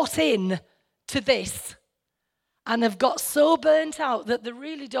bought in to this and have got so burnt out that they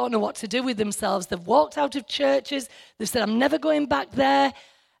really don't know what to do with themselves. They've walked out of churches. They've said, I'm never going back there.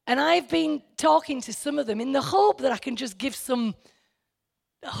 And I've been talking to some of them in the hope that I can just give some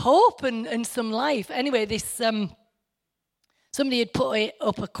hope and some life. Anyway, this somebody had put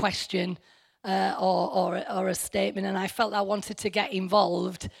up a question or a statement, and I felt I wanted to get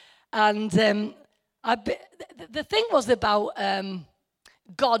involved. And the thing was about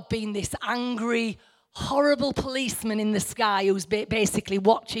God being this angry, horrible policeman in the sky who's basically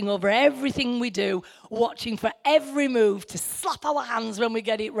watching over everything we do, watching for every move to slap our hands when we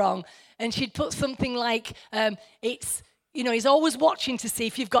get it wrong. And she'd put something like, he's always watching to see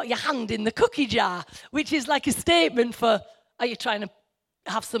if you've got your hand in the cookie jar, which is like a statement for, are you trying to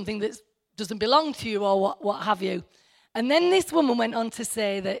have something that doesn't belong to you or what have you? And then this woman went on to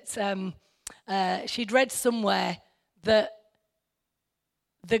say that she'd read somewhere that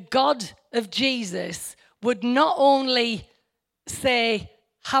the God of Jesus would not only say,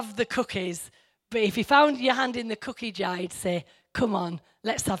 have the cookies, but if he found your hand in the cookie jar, he'd say, come on,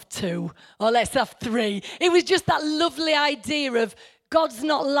 let's have 2 or let's have 3. It was just that lovely idea of God's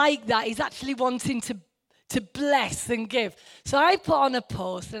not like that. He's actually wanting to bless and give. So I put on a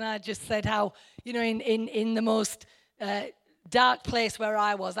post and I just said how, in the most dark place where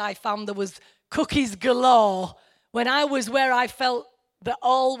I was, I found there was cookies galore. When I was where I felt that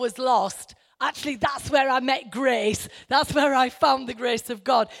all was lost, actually that's where I met grace. That's where I found the grace of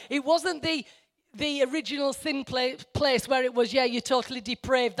God. It wasn't the original sin place where it was, yeah, you're totally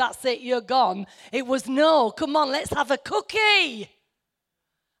depraved, that's it, you're gone. It was, no, come on, let's have a cookie.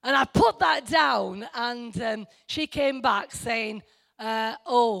 And I put that down, and she came back saying, I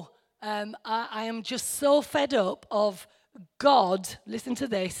am just so fed up of God, listen to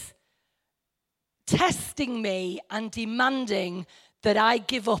this, testing me and demanding that I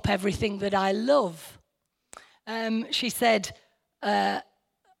give up everything that I love. She said, I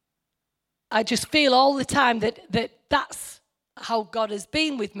just feel all the time that's how God has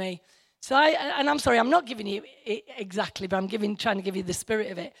been with me. So I'm sorry, I'm not giving you it exactly, but I'm trying to give you the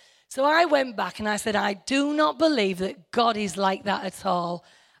spirit of it. So I went back and I said, I do not believe that God is like that at all.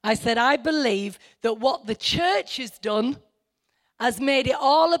 I said, I believe that what the church has done has made it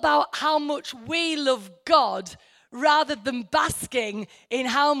all about how much we love God rather than basking in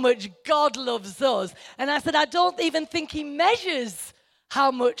how much God loves us. And I said, I don't even think he measures how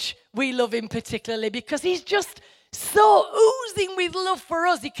much we love him particularly, because he's just so oozing with love for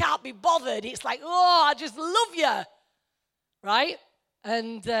us, he can't be bothered. It's like, oh, I just love you, right?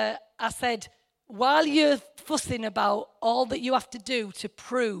 And I said, while you're fussing about all that you have to do to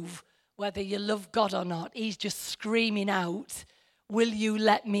prove whether you love God or not, he's just screaming out, will you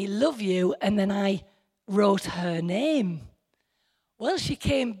let me love you? And then I wrote her name. Well, she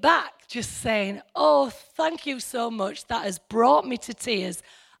came back just saying, oh, thank you so much. That has brought me to tears.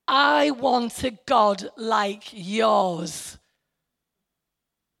 I want a God like yours.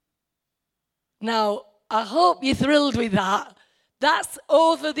 Now, I hope you're thrilled with that. That's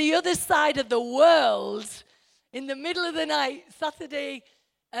over the other side of the world in the middle of the night, Sunday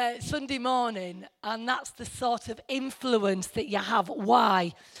morning, and that's the sort of influence that you have.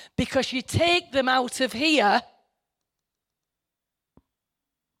 Why? Because you take them out of here,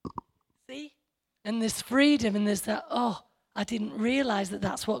 see, and there's freedom, and there's that, oh, I didn't realize that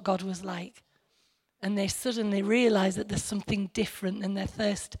that's what God was like. And they suddenly realize that there's something different, and their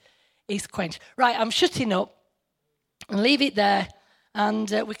thirst is quenched. Right, I'm shutting up and leave it there.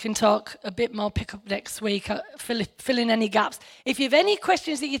 And we can talk a bit more, pick up next week, fill in any gaps. If you have any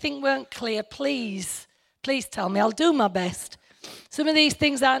questions that you think weren't clear, please tell me. I'll do my best. Some of these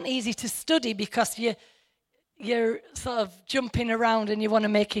things aren't easy to study because you're sort of jumping around and you want to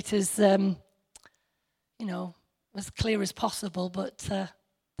make it as, as clear as possible. But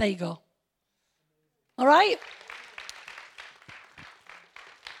there you go. All right?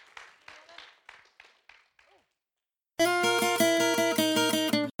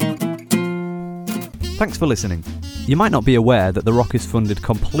 Thanks for listening. You might not be aware that The Rock is funded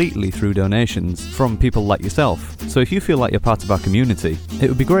completely through donations from people like yourself, so if you feel like you're part of our community, it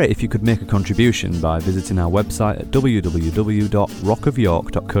would be great if you could make a contribution by visiting our website at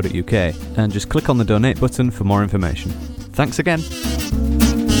www.rockofyork.co.uk and just click on the donate button for more information. Thanks again.